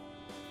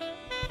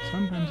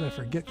 Sometimes I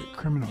forget that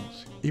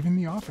criminals, even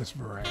the office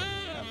variety,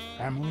 have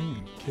family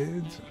and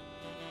kids.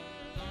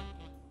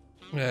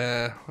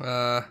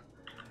 Yeah,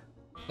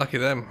 lucky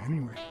them.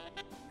 Anyway,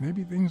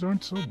 maybe things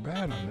aren't so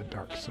bad on the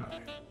dark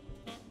side.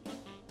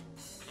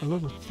 A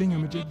little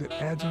thingamajig that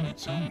adds on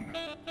its own.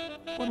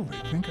 What'll they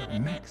think of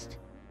next?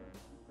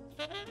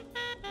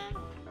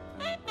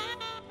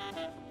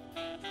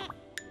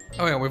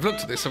 Oh yeah, we've looked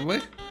at this, haven't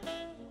we?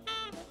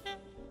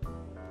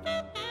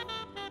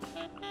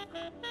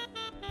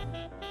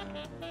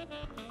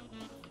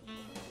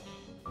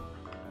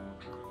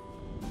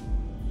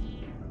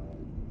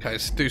 Okay,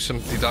 let's do some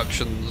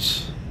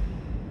deductions.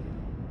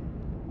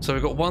 So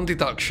we've got one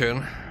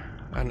deduction,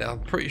 and I'm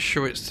pretty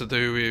sure it's to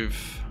do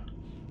with...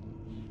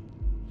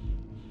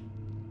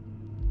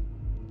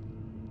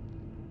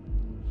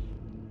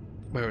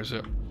 Where is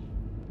it?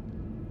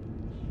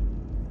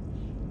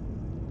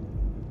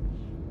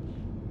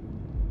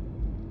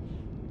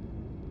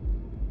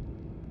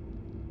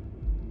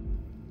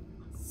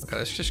 Okay,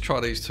 let's just try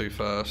these two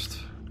first.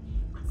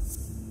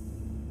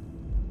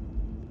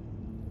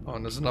 Oh,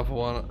 and there's another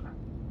one.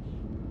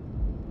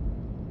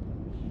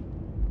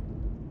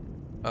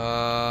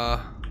 Huh.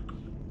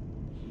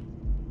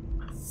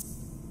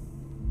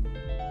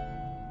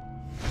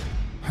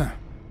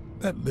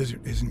 That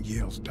lizard isn't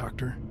Yale's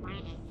doctor.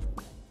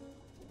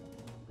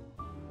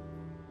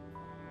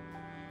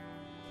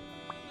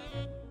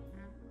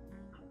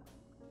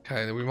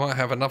 Okay, then we might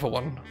have another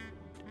one.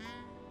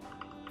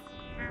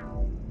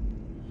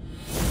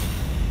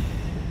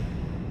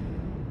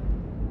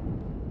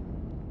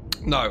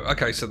 No,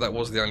 okay, so that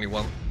was the only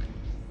one.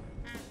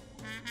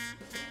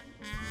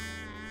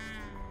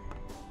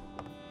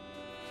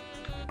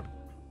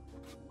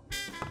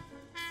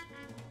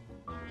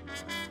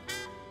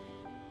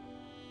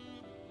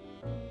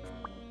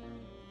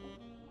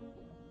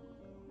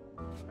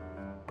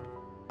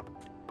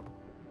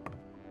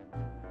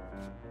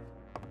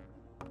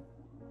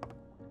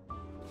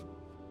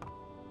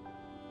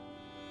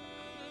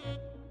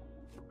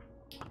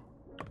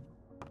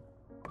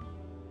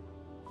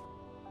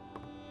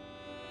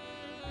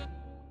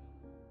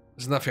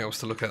 There's nothing else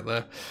to look at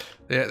there.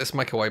 Yeah, let's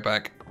make our way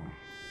back.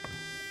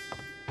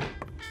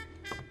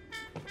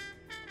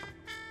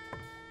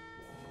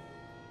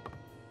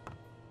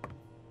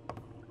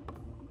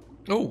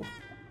 Oh,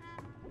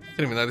 didn't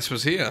even know this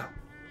was here.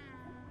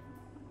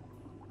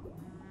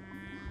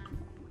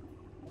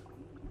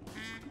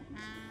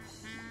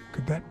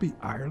 Could that be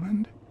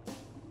Ireland?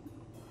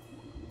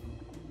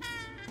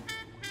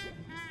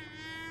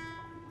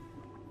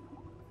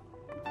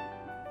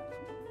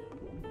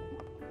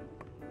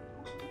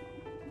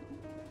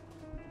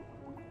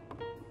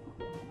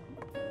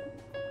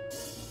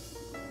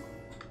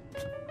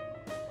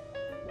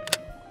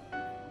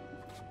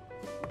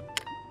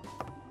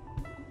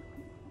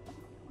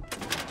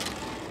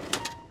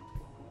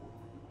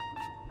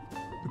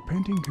 The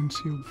painting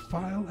concealed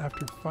file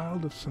after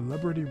file of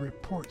celebrity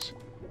reports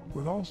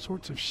with all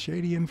sorts of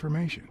shady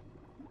information,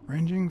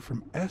 ranging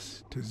from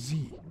S to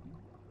Z.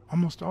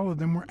 Almost all of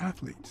them were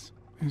athletes.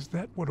 Is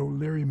that what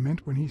O'Leary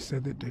meant when he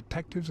said that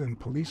detectives and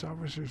police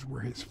officers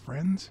were his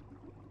friends?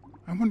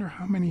 I wonder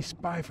how many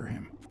spy for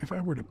him. If I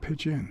were to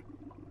pitch in,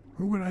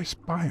 who would I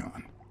spy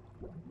on?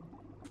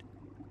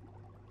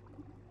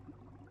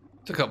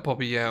 Took up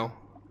Bobby Yale.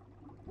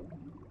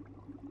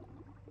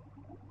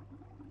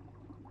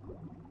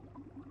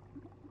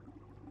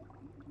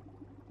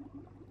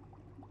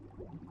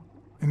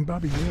 In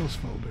Bobby Yale's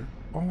folder,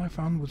 all I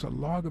found was a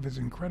log of his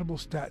incredible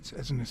stats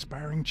as an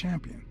aspiring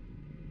champion.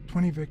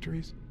 20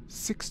 victories,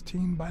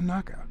 16 by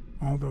knockout.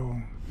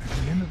 Although, at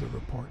the end of the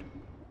report,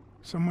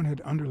 someone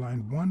had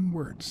underlined one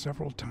word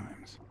several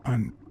times.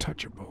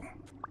 Untouchable.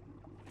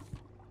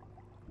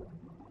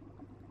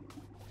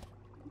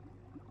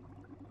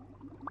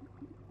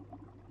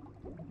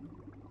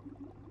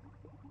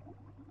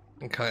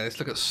 Okay, let's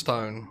look at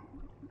Stone.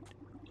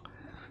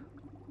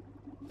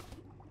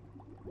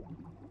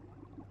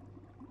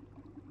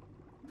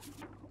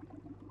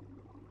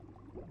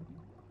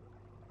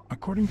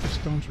 According to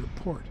Stone's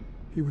report,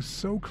 he was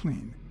so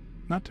clean,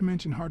 not to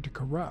mention hard to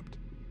corrupt,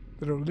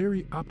 that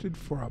O'Leary opted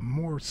for a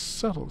more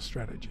subtle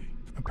strategy.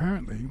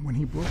 Apparently, when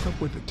he broke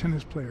up with the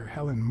tennis player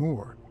Helen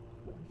Moore,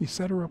 he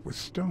set her up with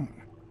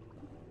Stone.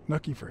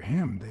 Lucky for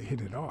him, they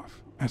hit it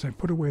off. As I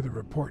put away the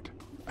report,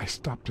 I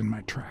stopped in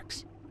my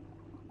tracks.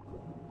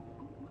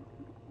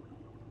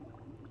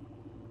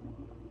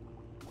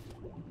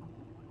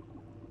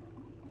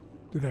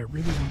 Did I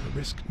really want to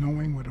risk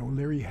knowing what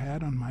O'Leary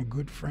had on my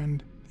good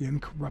friend, the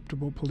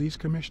incorruptible police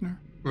commissioner?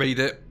 Read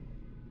it.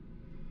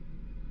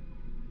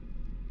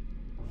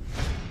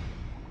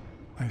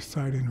 I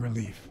sighed in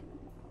relief.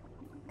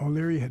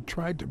 O'Leary had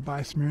tried to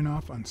buy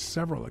Smirnoff on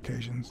several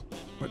occasions,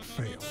 but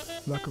failed.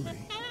 Luckily,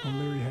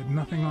 O'Leary had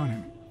nothing on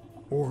him,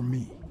 or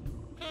me.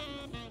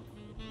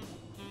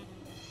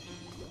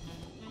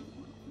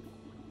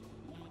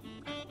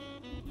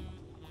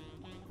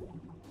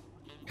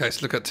 Okay,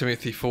 let's look at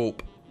Timothy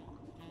Thorpe.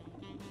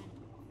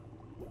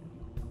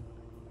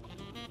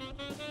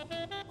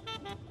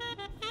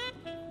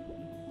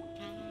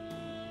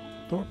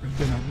 Thorpe had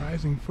been a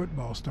rising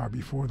football star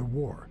before the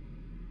war,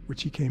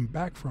 which he came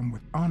back from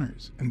with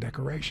honors and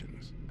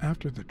decorations.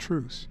 After the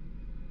truce,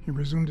 he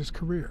resumed his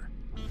career.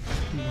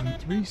 He won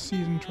 3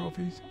 season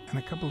trophies and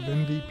a couple of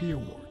MVP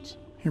awards.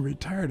 He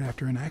retired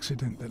after an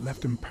accident that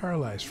left him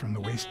paralyzed from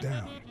the waist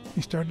down. He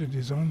started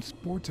his own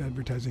sports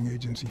advertising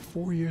agency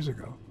 4 years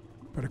ago,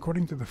 but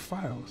according to the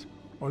files,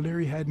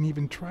 O'Leary hadn't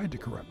even tried to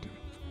corrupt him.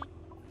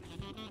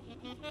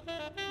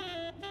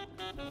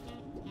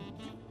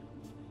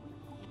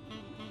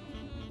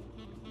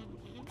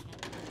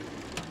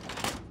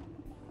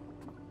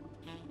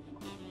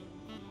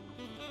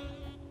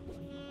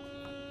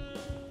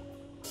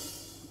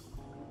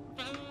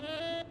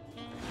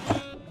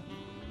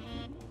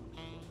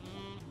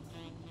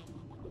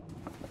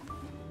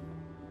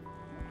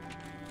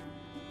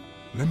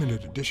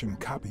 Limited edition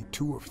copy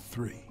 2 of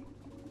 3.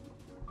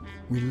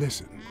 We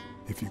listen,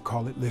 if you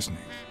call it listening,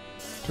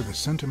 to the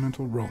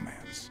sentimental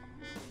romance.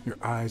 Your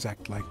eyes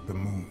act like the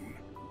moon.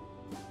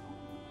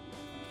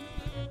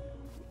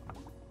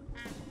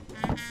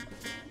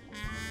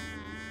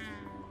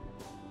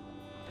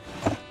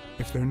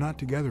 If they're not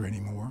together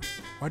anymore,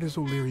 why does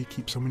O'Leary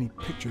keep so many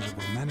pictures of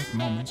romantic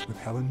moments with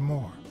Helen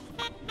Moore?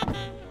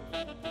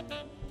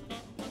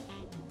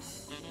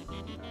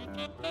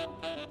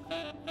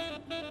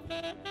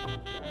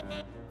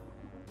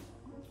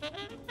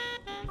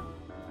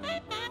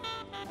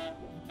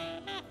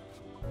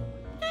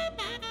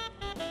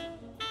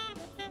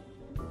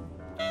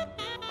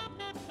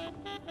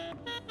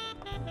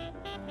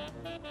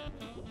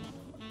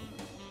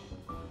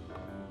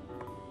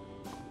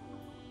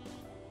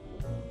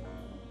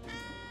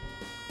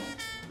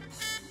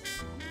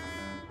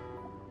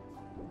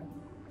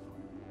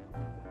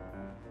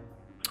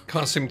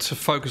 Can't seem to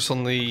focus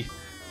on the...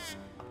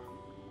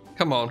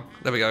 Come on,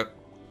 there we go.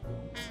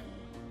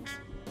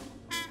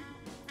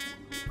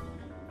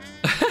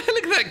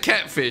 Look at that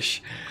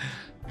catfish.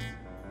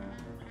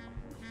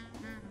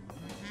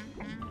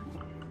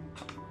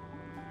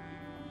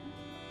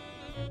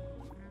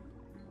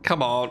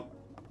 Come on.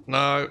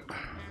 No.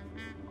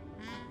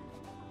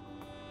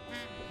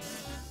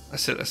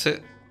 That's it, that's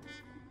it.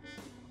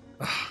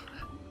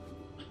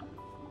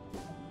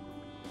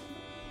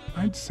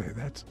 I'd say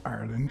that's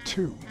Ireland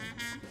too.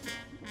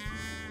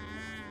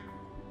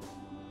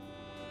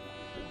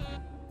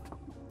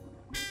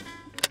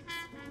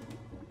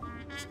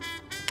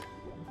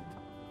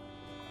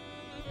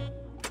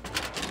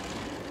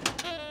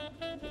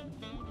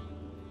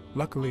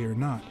 Luckily or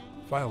not,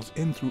 files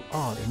N through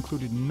R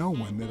included no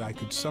one that I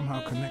could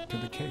somehow connect to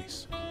the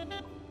case.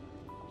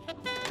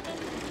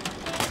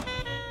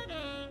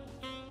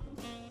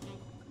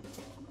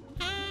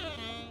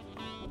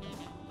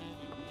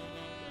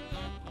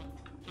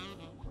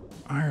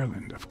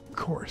 Ireland, of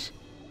course.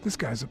 This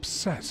guy's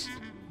obsessed.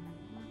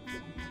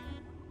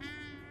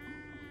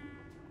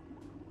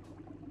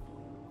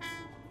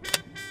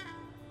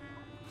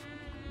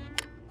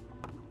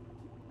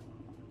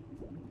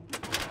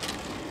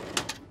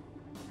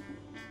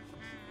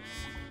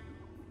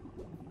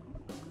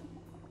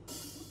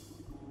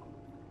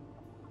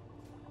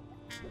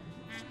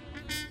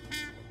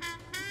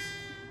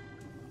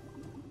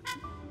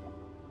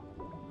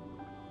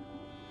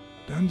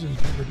 Dunn's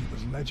integrity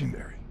was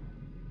legendary,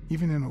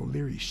 even in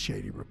O'Leary's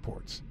shady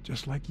reports,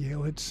 just like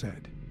Yale had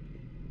said.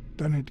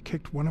 Dunn had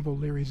kicked one of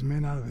O'Leary's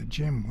men out of the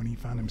gym when he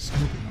found him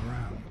snooping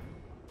around.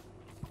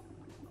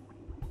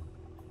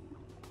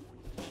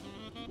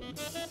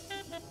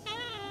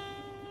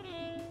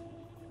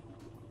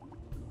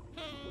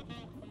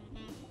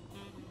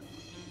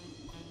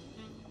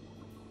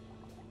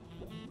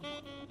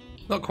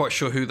 Not quite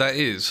sure who that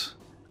is.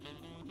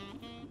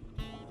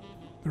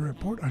 The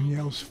report on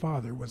Yale's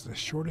father was the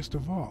shortest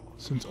of all,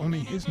 since only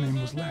his name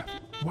was left.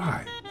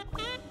 Why?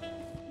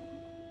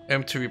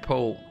 Empty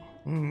report.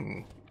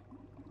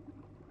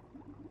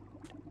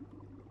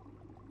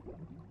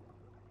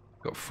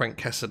 Got Frank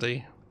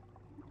Cassidy.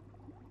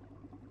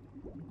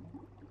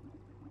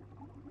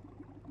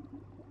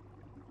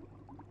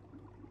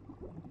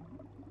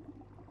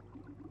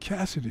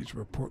 Cassidy's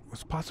report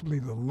was possibly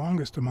the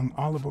longest among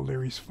all of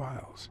O'Leary's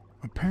files.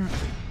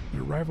 Apparently,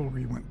 their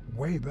rivalry went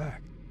way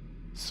back.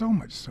 So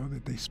much so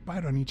that they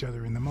spied on each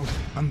other in the most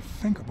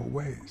unthinkable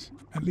ways.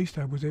 At least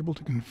I was able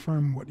to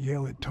confirm what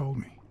Yale had told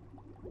me.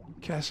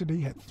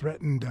 Cassidy had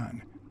threatened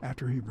Dunn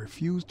after he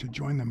refused to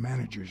join the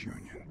managers'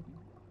 union.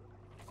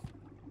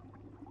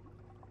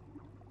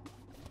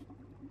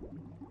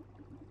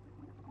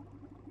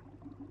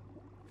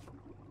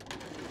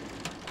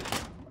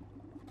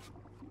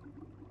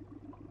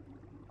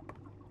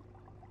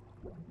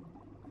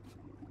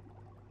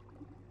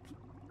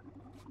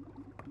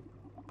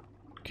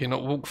 Can you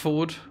not walk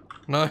forward?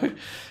 No?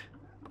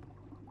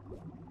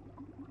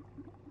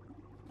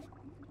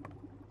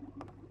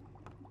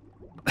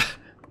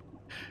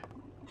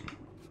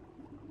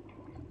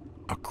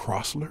 A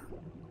Crossler?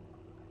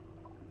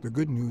 The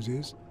good news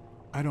is,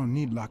 I don't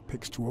need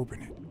lockpicks to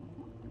open it.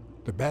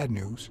 The bad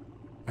news,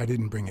 I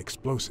didn't bring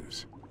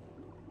explosives.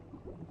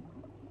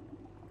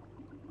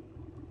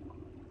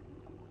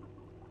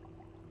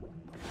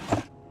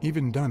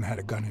 Even Dunn had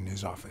a gun in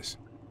his office.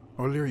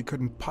 O'Leary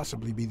couldn't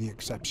possibly be the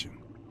exception.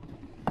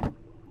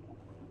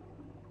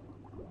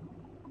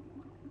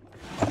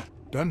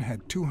 Dunn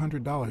had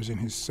 $200 in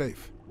his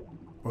safe.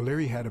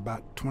 O'Leary had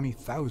about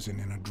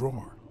 $20,000 in a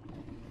drawer.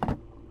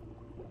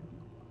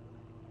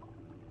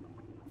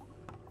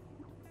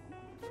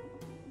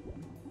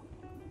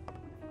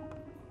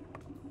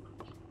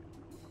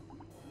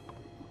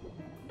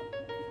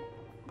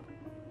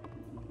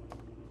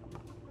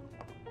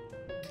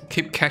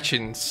 Keep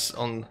catching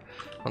on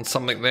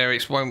something there.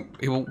 It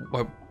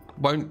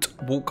won't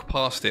walk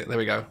past it. There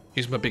we go.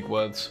 Use my big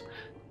words.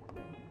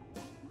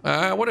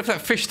 What if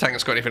that fish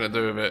tank's got anything to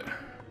do with it?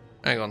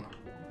 Hang on.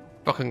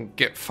 If I can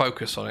get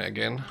focus on it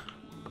again.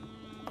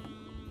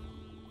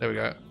 There we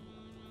go.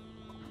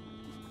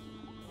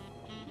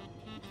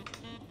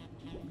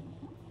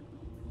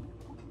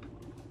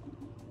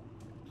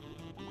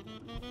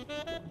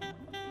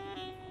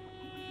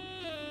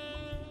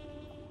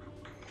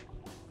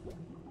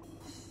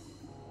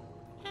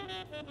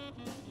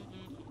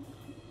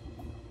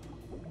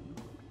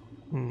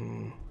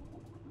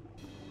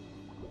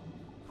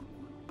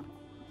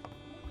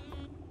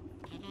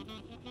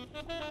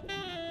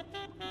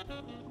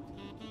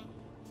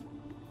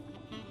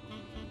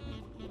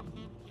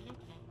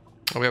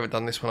 Oh, we haven't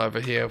done this one over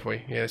here, have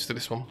we? Yeah, let's do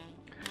this one.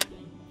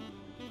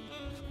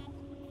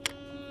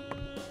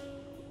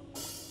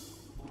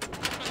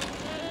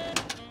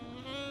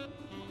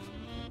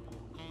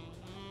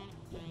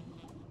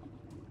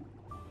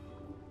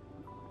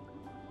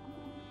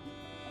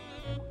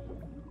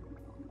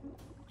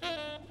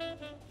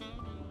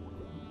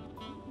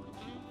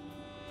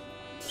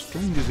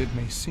 Strange as it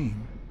may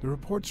seem, the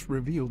reports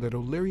reveal that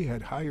O'Leary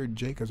had hired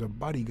Jake as a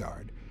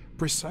bodyguard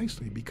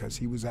precisely because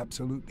he was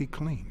absolutely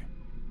clean.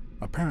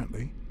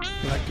 Apparently,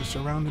 he liked to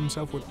surround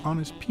himself with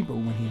honest people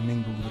when he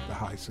mingled with the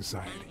high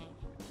society.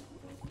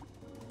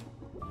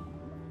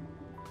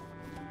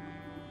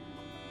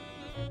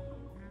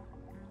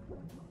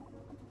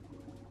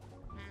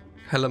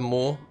 Helen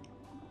Moore.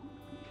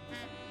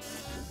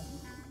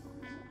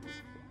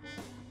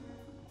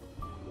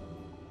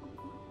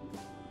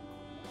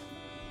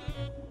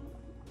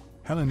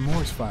 Helen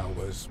Moore's file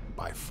was,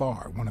 by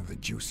far, one of the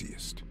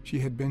juiciest. She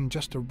had been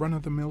just a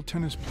run-of-the-mill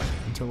tennis player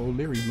until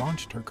O'Leary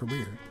launched her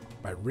career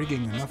by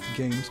rigging enough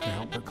games to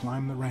help her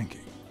climb the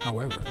ranking.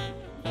 However,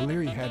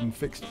 O'Leary hadn't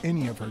fixed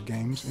any of her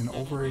games in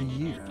over a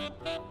year.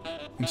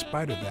 In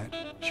spite of that,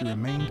 she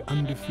remained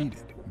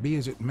undefeated. Be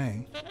as it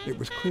may, it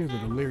was clear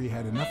that O'Leary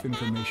had enough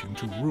information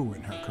to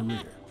ruin her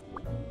career.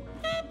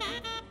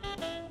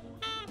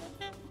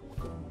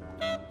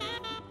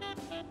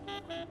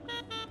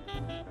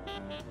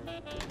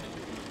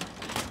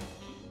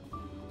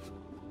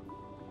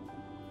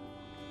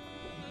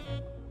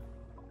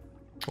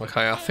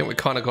 Okay, I think we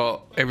kind of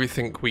got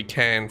everything we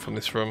can from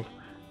this room.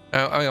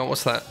 Hang on,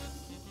 what's that?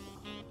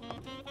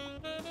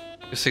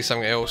 You see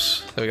something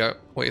else. There we go.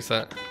 What is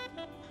that?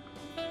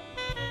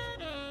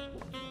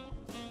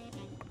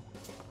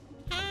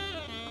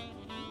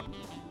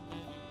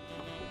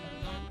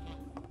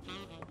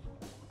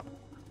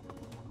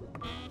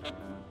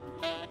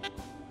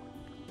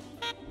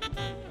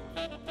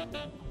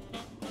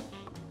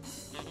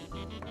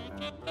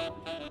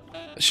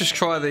 Let's just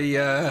try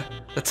the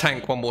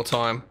tank one more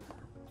time.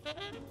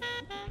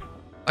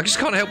 I just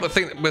can't help but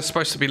think that we're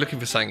supposed to be looking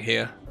for something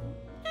here.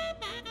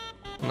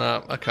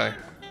 No, okay.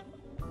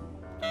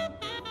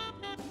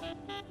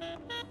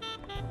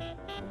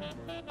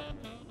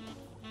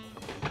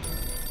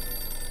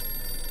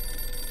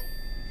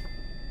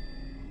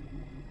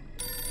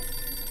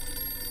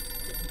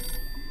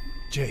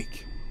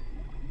 Jake.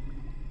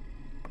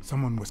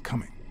 Someone was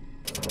coming.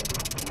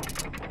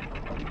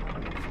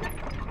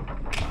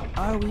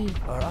 Are we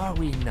or are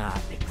we not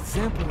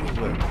exemplary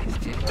workers,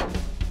 Jake?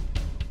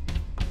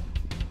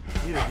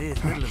 Here it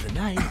is, middle of the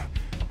night.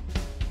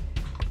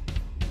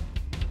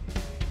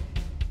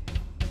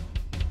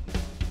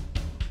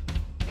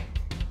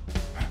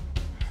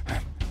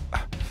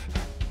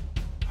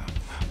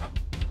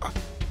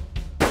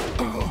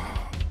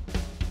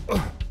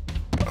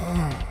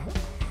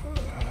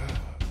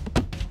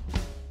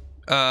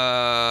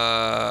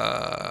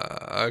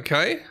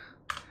 Okay.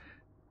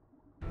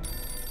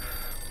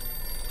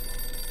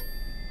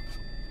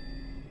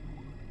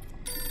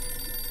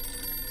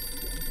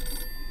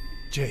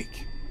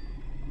 Jake.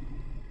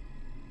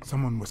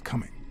 Someone was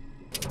coming.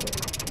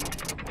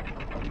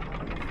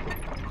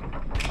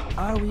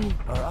 Are we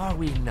or are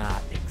we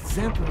not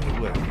exemplary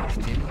workers,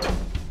 Jimmy?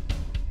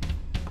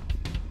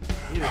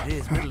 Here it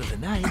is, middle of the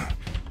night.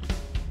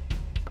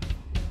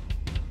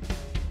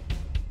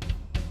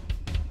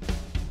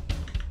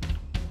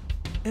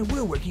 And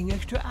we're working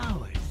extra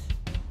hours.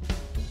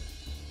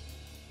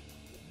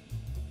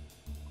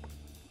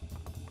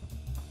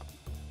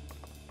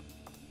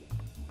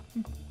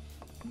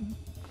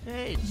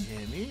 Hey,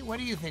 Jimmy, what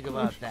do you think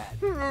about that?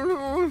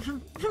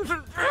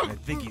 I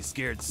think he's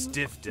scared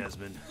stiff,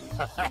 Desmond.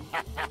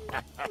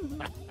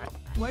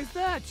 Why's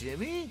that,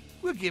 Jimmy?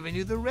 We're giving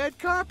you the red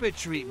carpet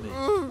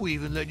treatment. We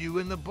even let you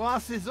in the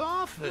boss's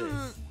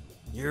office.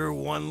 You're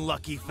one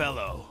lucky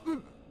fellow.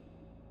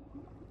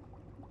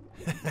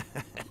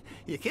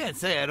 You can't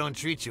say I don't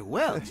treat you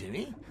well,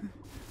 Jimmy.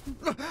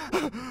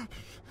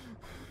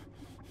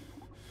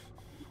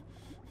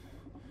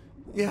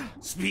 Yeah.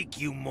 Speak,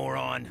 you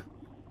moron.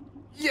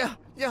 Yeah,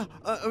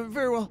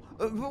 very well.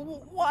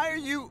 Why are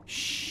you...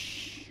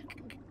 Shh.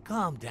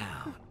 Calm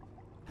down.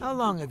 How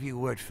long have you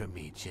worked for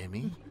me,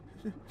 Jimmy?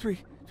 3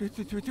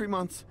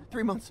 months.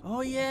 3 months.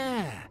 Oh,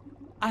 yeah.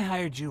 I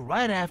hired you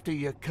right after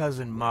your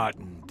cousin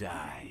Martin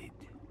died.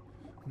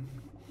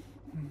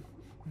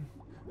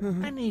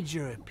 I need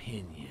your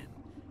opinion.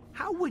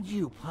 How would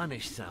you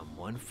punish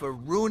someone for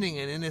ruining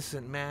an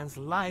innocent man's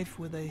life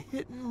with a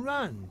hit and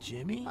run,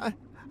 Jimmy?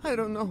 I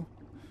don't know.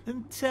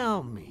 Then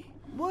tell me,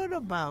 what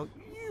about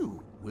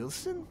you,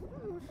 Wilson?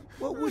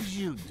 What would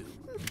you do?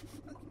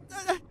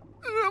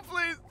 No,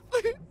 please.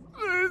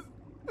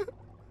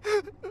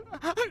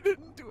 I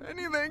didn't do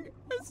anything.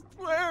 I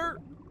swear.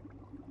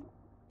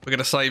 We're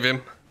gonna save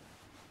him.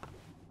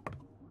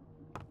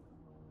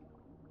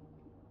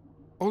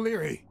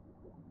 O'Leary,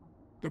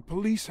 the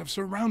police have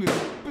surrounded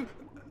him.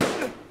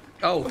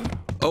 Oh,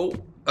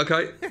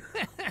 okay.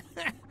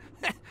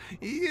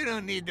 You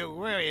don't need to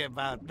worry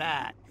about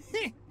that.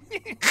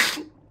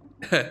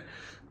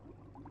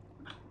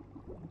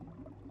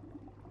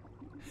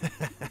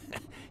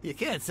 You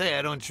can't say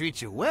I don't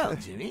treat you well,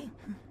 Jimmy.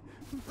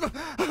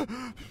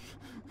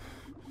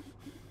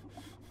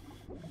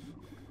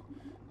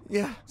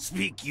 Yeah.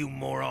 Speak, you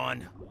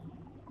moron.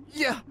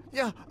 Yeah,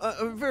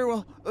 very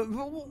well.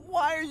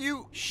 Why are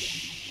you...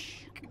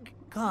 Shh.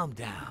 Calm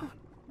down.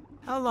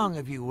 How long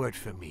have you worked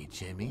for me,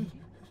 Jimmy?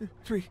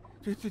 3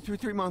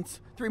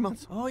 months. 3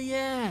 months. Oh,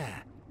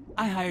 yeah.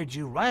 I hired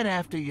you right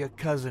after your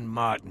cousin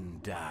Martin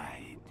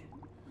died.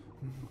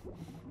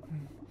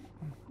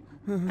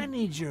 I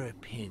need your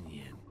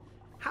opinion.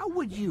 How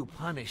would you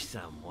punish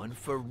someone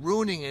for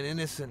ruining an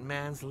innocent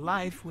man's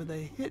life with a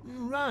hit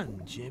and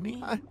run,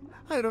 Jimmy?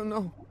 I don't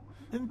know.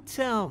 Then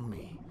tell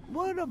me,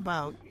 what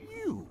about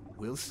you,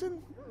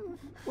 Wilson?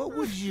 What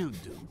would you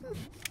do?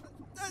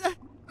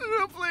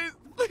 No, please.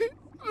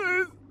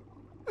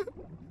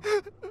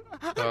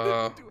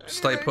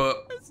 Stay put.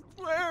 I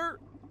swear.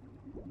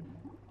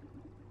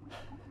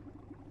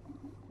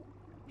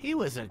 He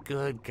was a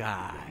good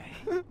guy.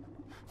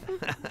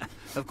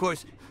 Of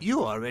course,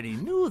 you already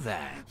knew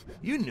that.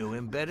 You knew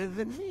him better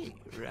than me,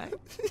 right?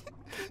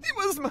 He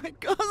was my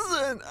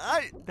cousin.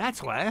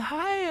 That's why I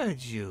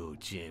hired you,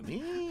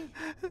 Jimmy.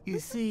 You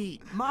see,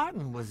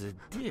 Martin was a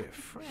dear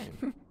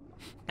friend.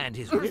 And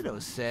his widow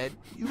said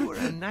you were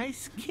a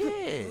nice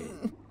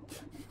kid.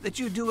 That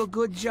you do a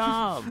good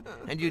job,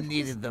 and you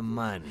needed the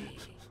money.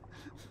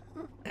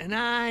 And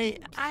I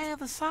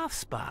have a soft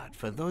spot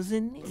for those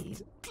in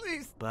need.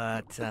 Please.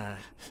 But,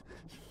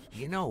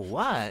 you know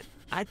what?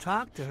 I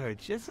talked to her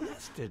just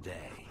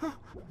yesterday.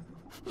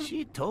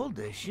 She told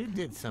us you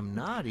did some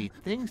naughty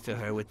things to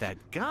her with that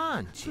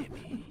gun,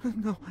 Jimmy.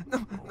 No.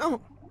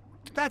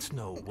 That's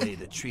no way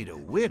to treat a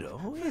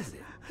widow, is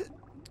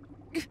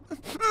it?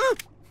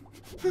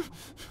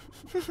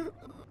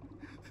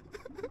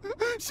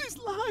 She's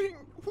lying.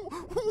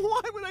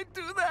 Why would I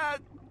do that?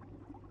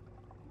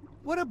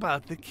 What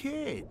about the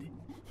kid?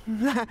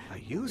 Are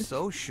you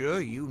so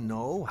sure you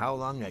know how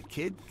long a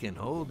kid can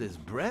hold his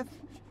breath?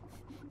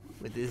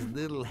 With his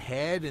little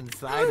head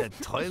inside a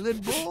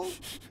toilet bowl?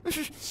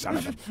 Son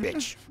of a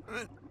bitch.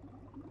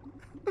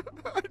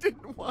 I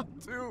didn't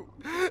want to.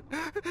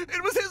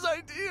 It was his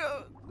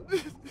idea.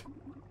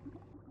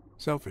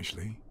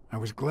 Selfishly, I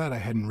was glad I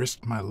hadn't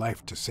risked my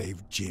life to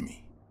save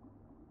Jimmy.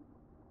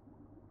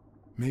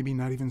 Maybe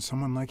not even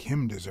someone like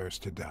him deserves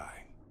to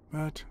die.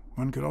 But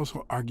one could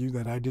also argue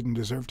that I didn't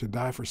deserve to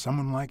die for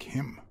someone like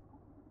him.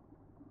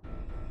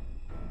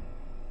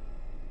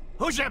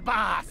 Who's your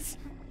boss?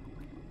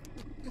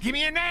 Give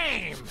me a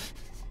name!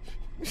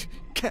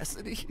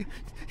 Cassidy.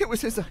 It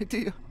was his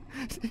idea.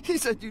 He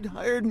said you'd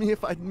hired me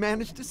if I'd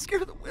managed to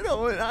scare the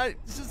widow, and I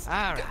just...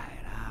 All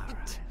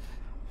right.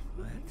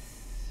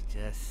 Let's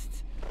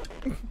just...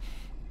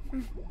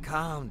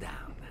 calm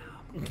down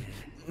now. Okay?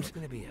 It's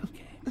gonna be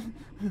okay.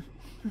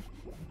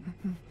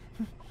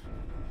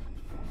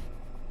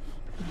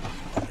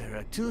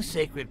 2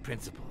 sacred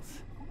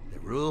principles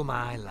that rule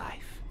my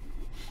life.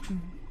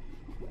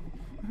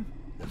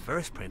 The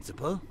first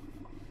principle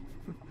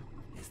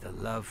is the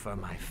love for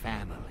my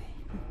family.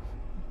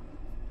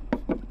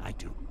 I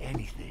do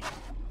anything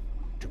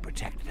to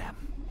protect them.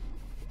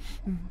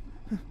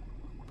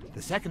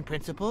 The second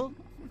principle,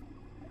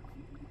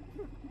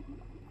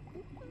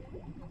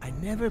 I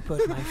never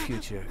put my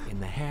future in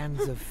the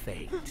hands of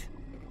fate.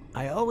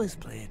 I always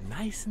play it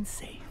nice and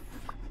safe.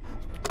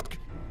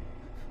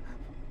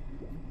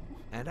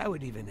 And I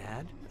would even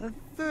add a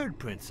third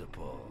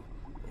principle,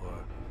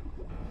 or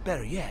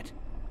better yet,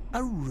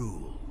 a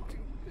rule.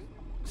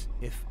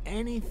 If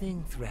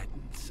anything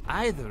threatens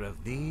either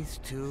of these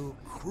 2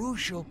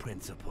 crucial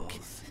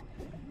principles,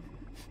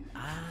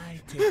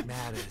 I take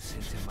matters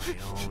into my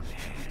own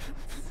hands.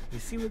 You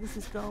see where this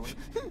is going?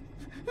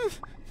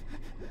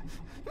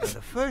 For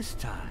the first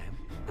time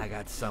I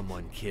got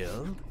someone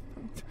killed,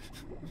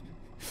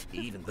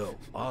 even though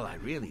all I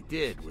really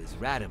did was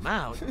rat him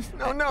out.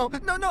 No,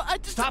 I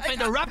just... Stop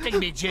interrupting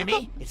me,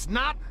 Jimmy! It's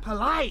not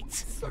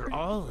polite! You're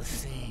all the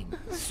same.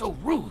 So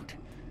rude.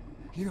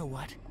 You know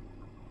what?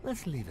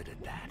 Let's leave it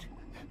at that.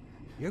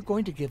 You're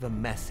going to give a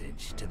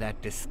message to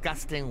that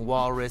disgusting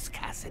walrus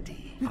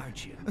Cassidy,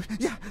 aren't you?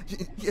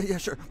 Yeah,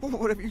 sure.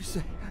 Whatever you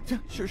say. Yeah,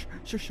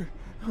 sure.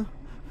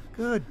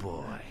 Good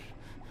boy.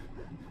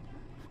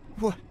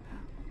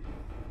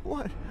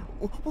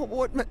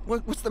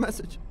 What's the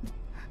message?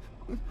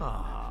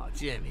 Oh,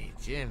 Jimmy.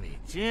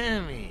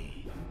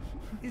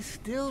 You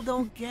still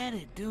don't get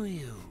it, do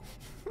you?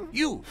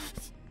 You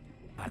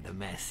are the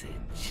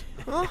message.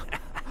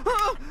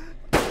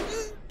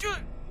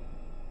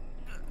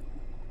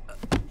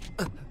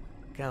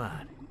 Come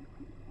on.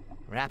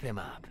 Wrap him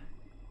up.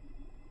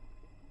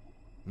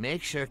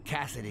 Make sure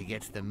Cassidy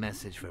gets the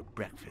message for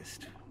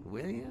breakfast,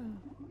 will you?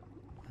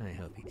 I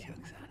hope he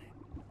chokes on it.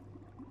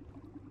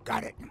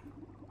 Got it.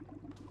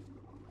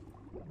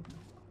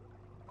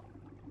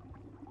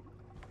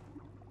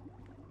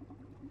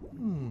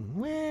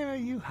 Where are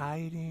you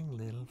hiding,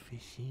 little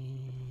fishy?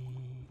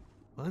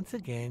 Once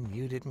again,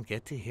 you didn't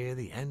get to hear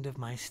the end of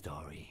my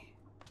story.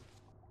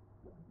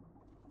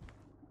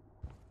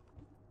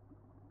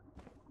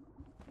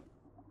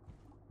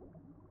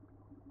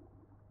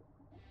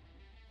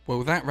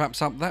 Well, that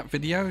wraps up that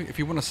video. If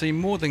you want to see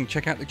more, then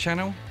check out the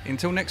channel.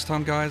 Until next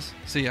time, guys.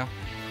 See ya.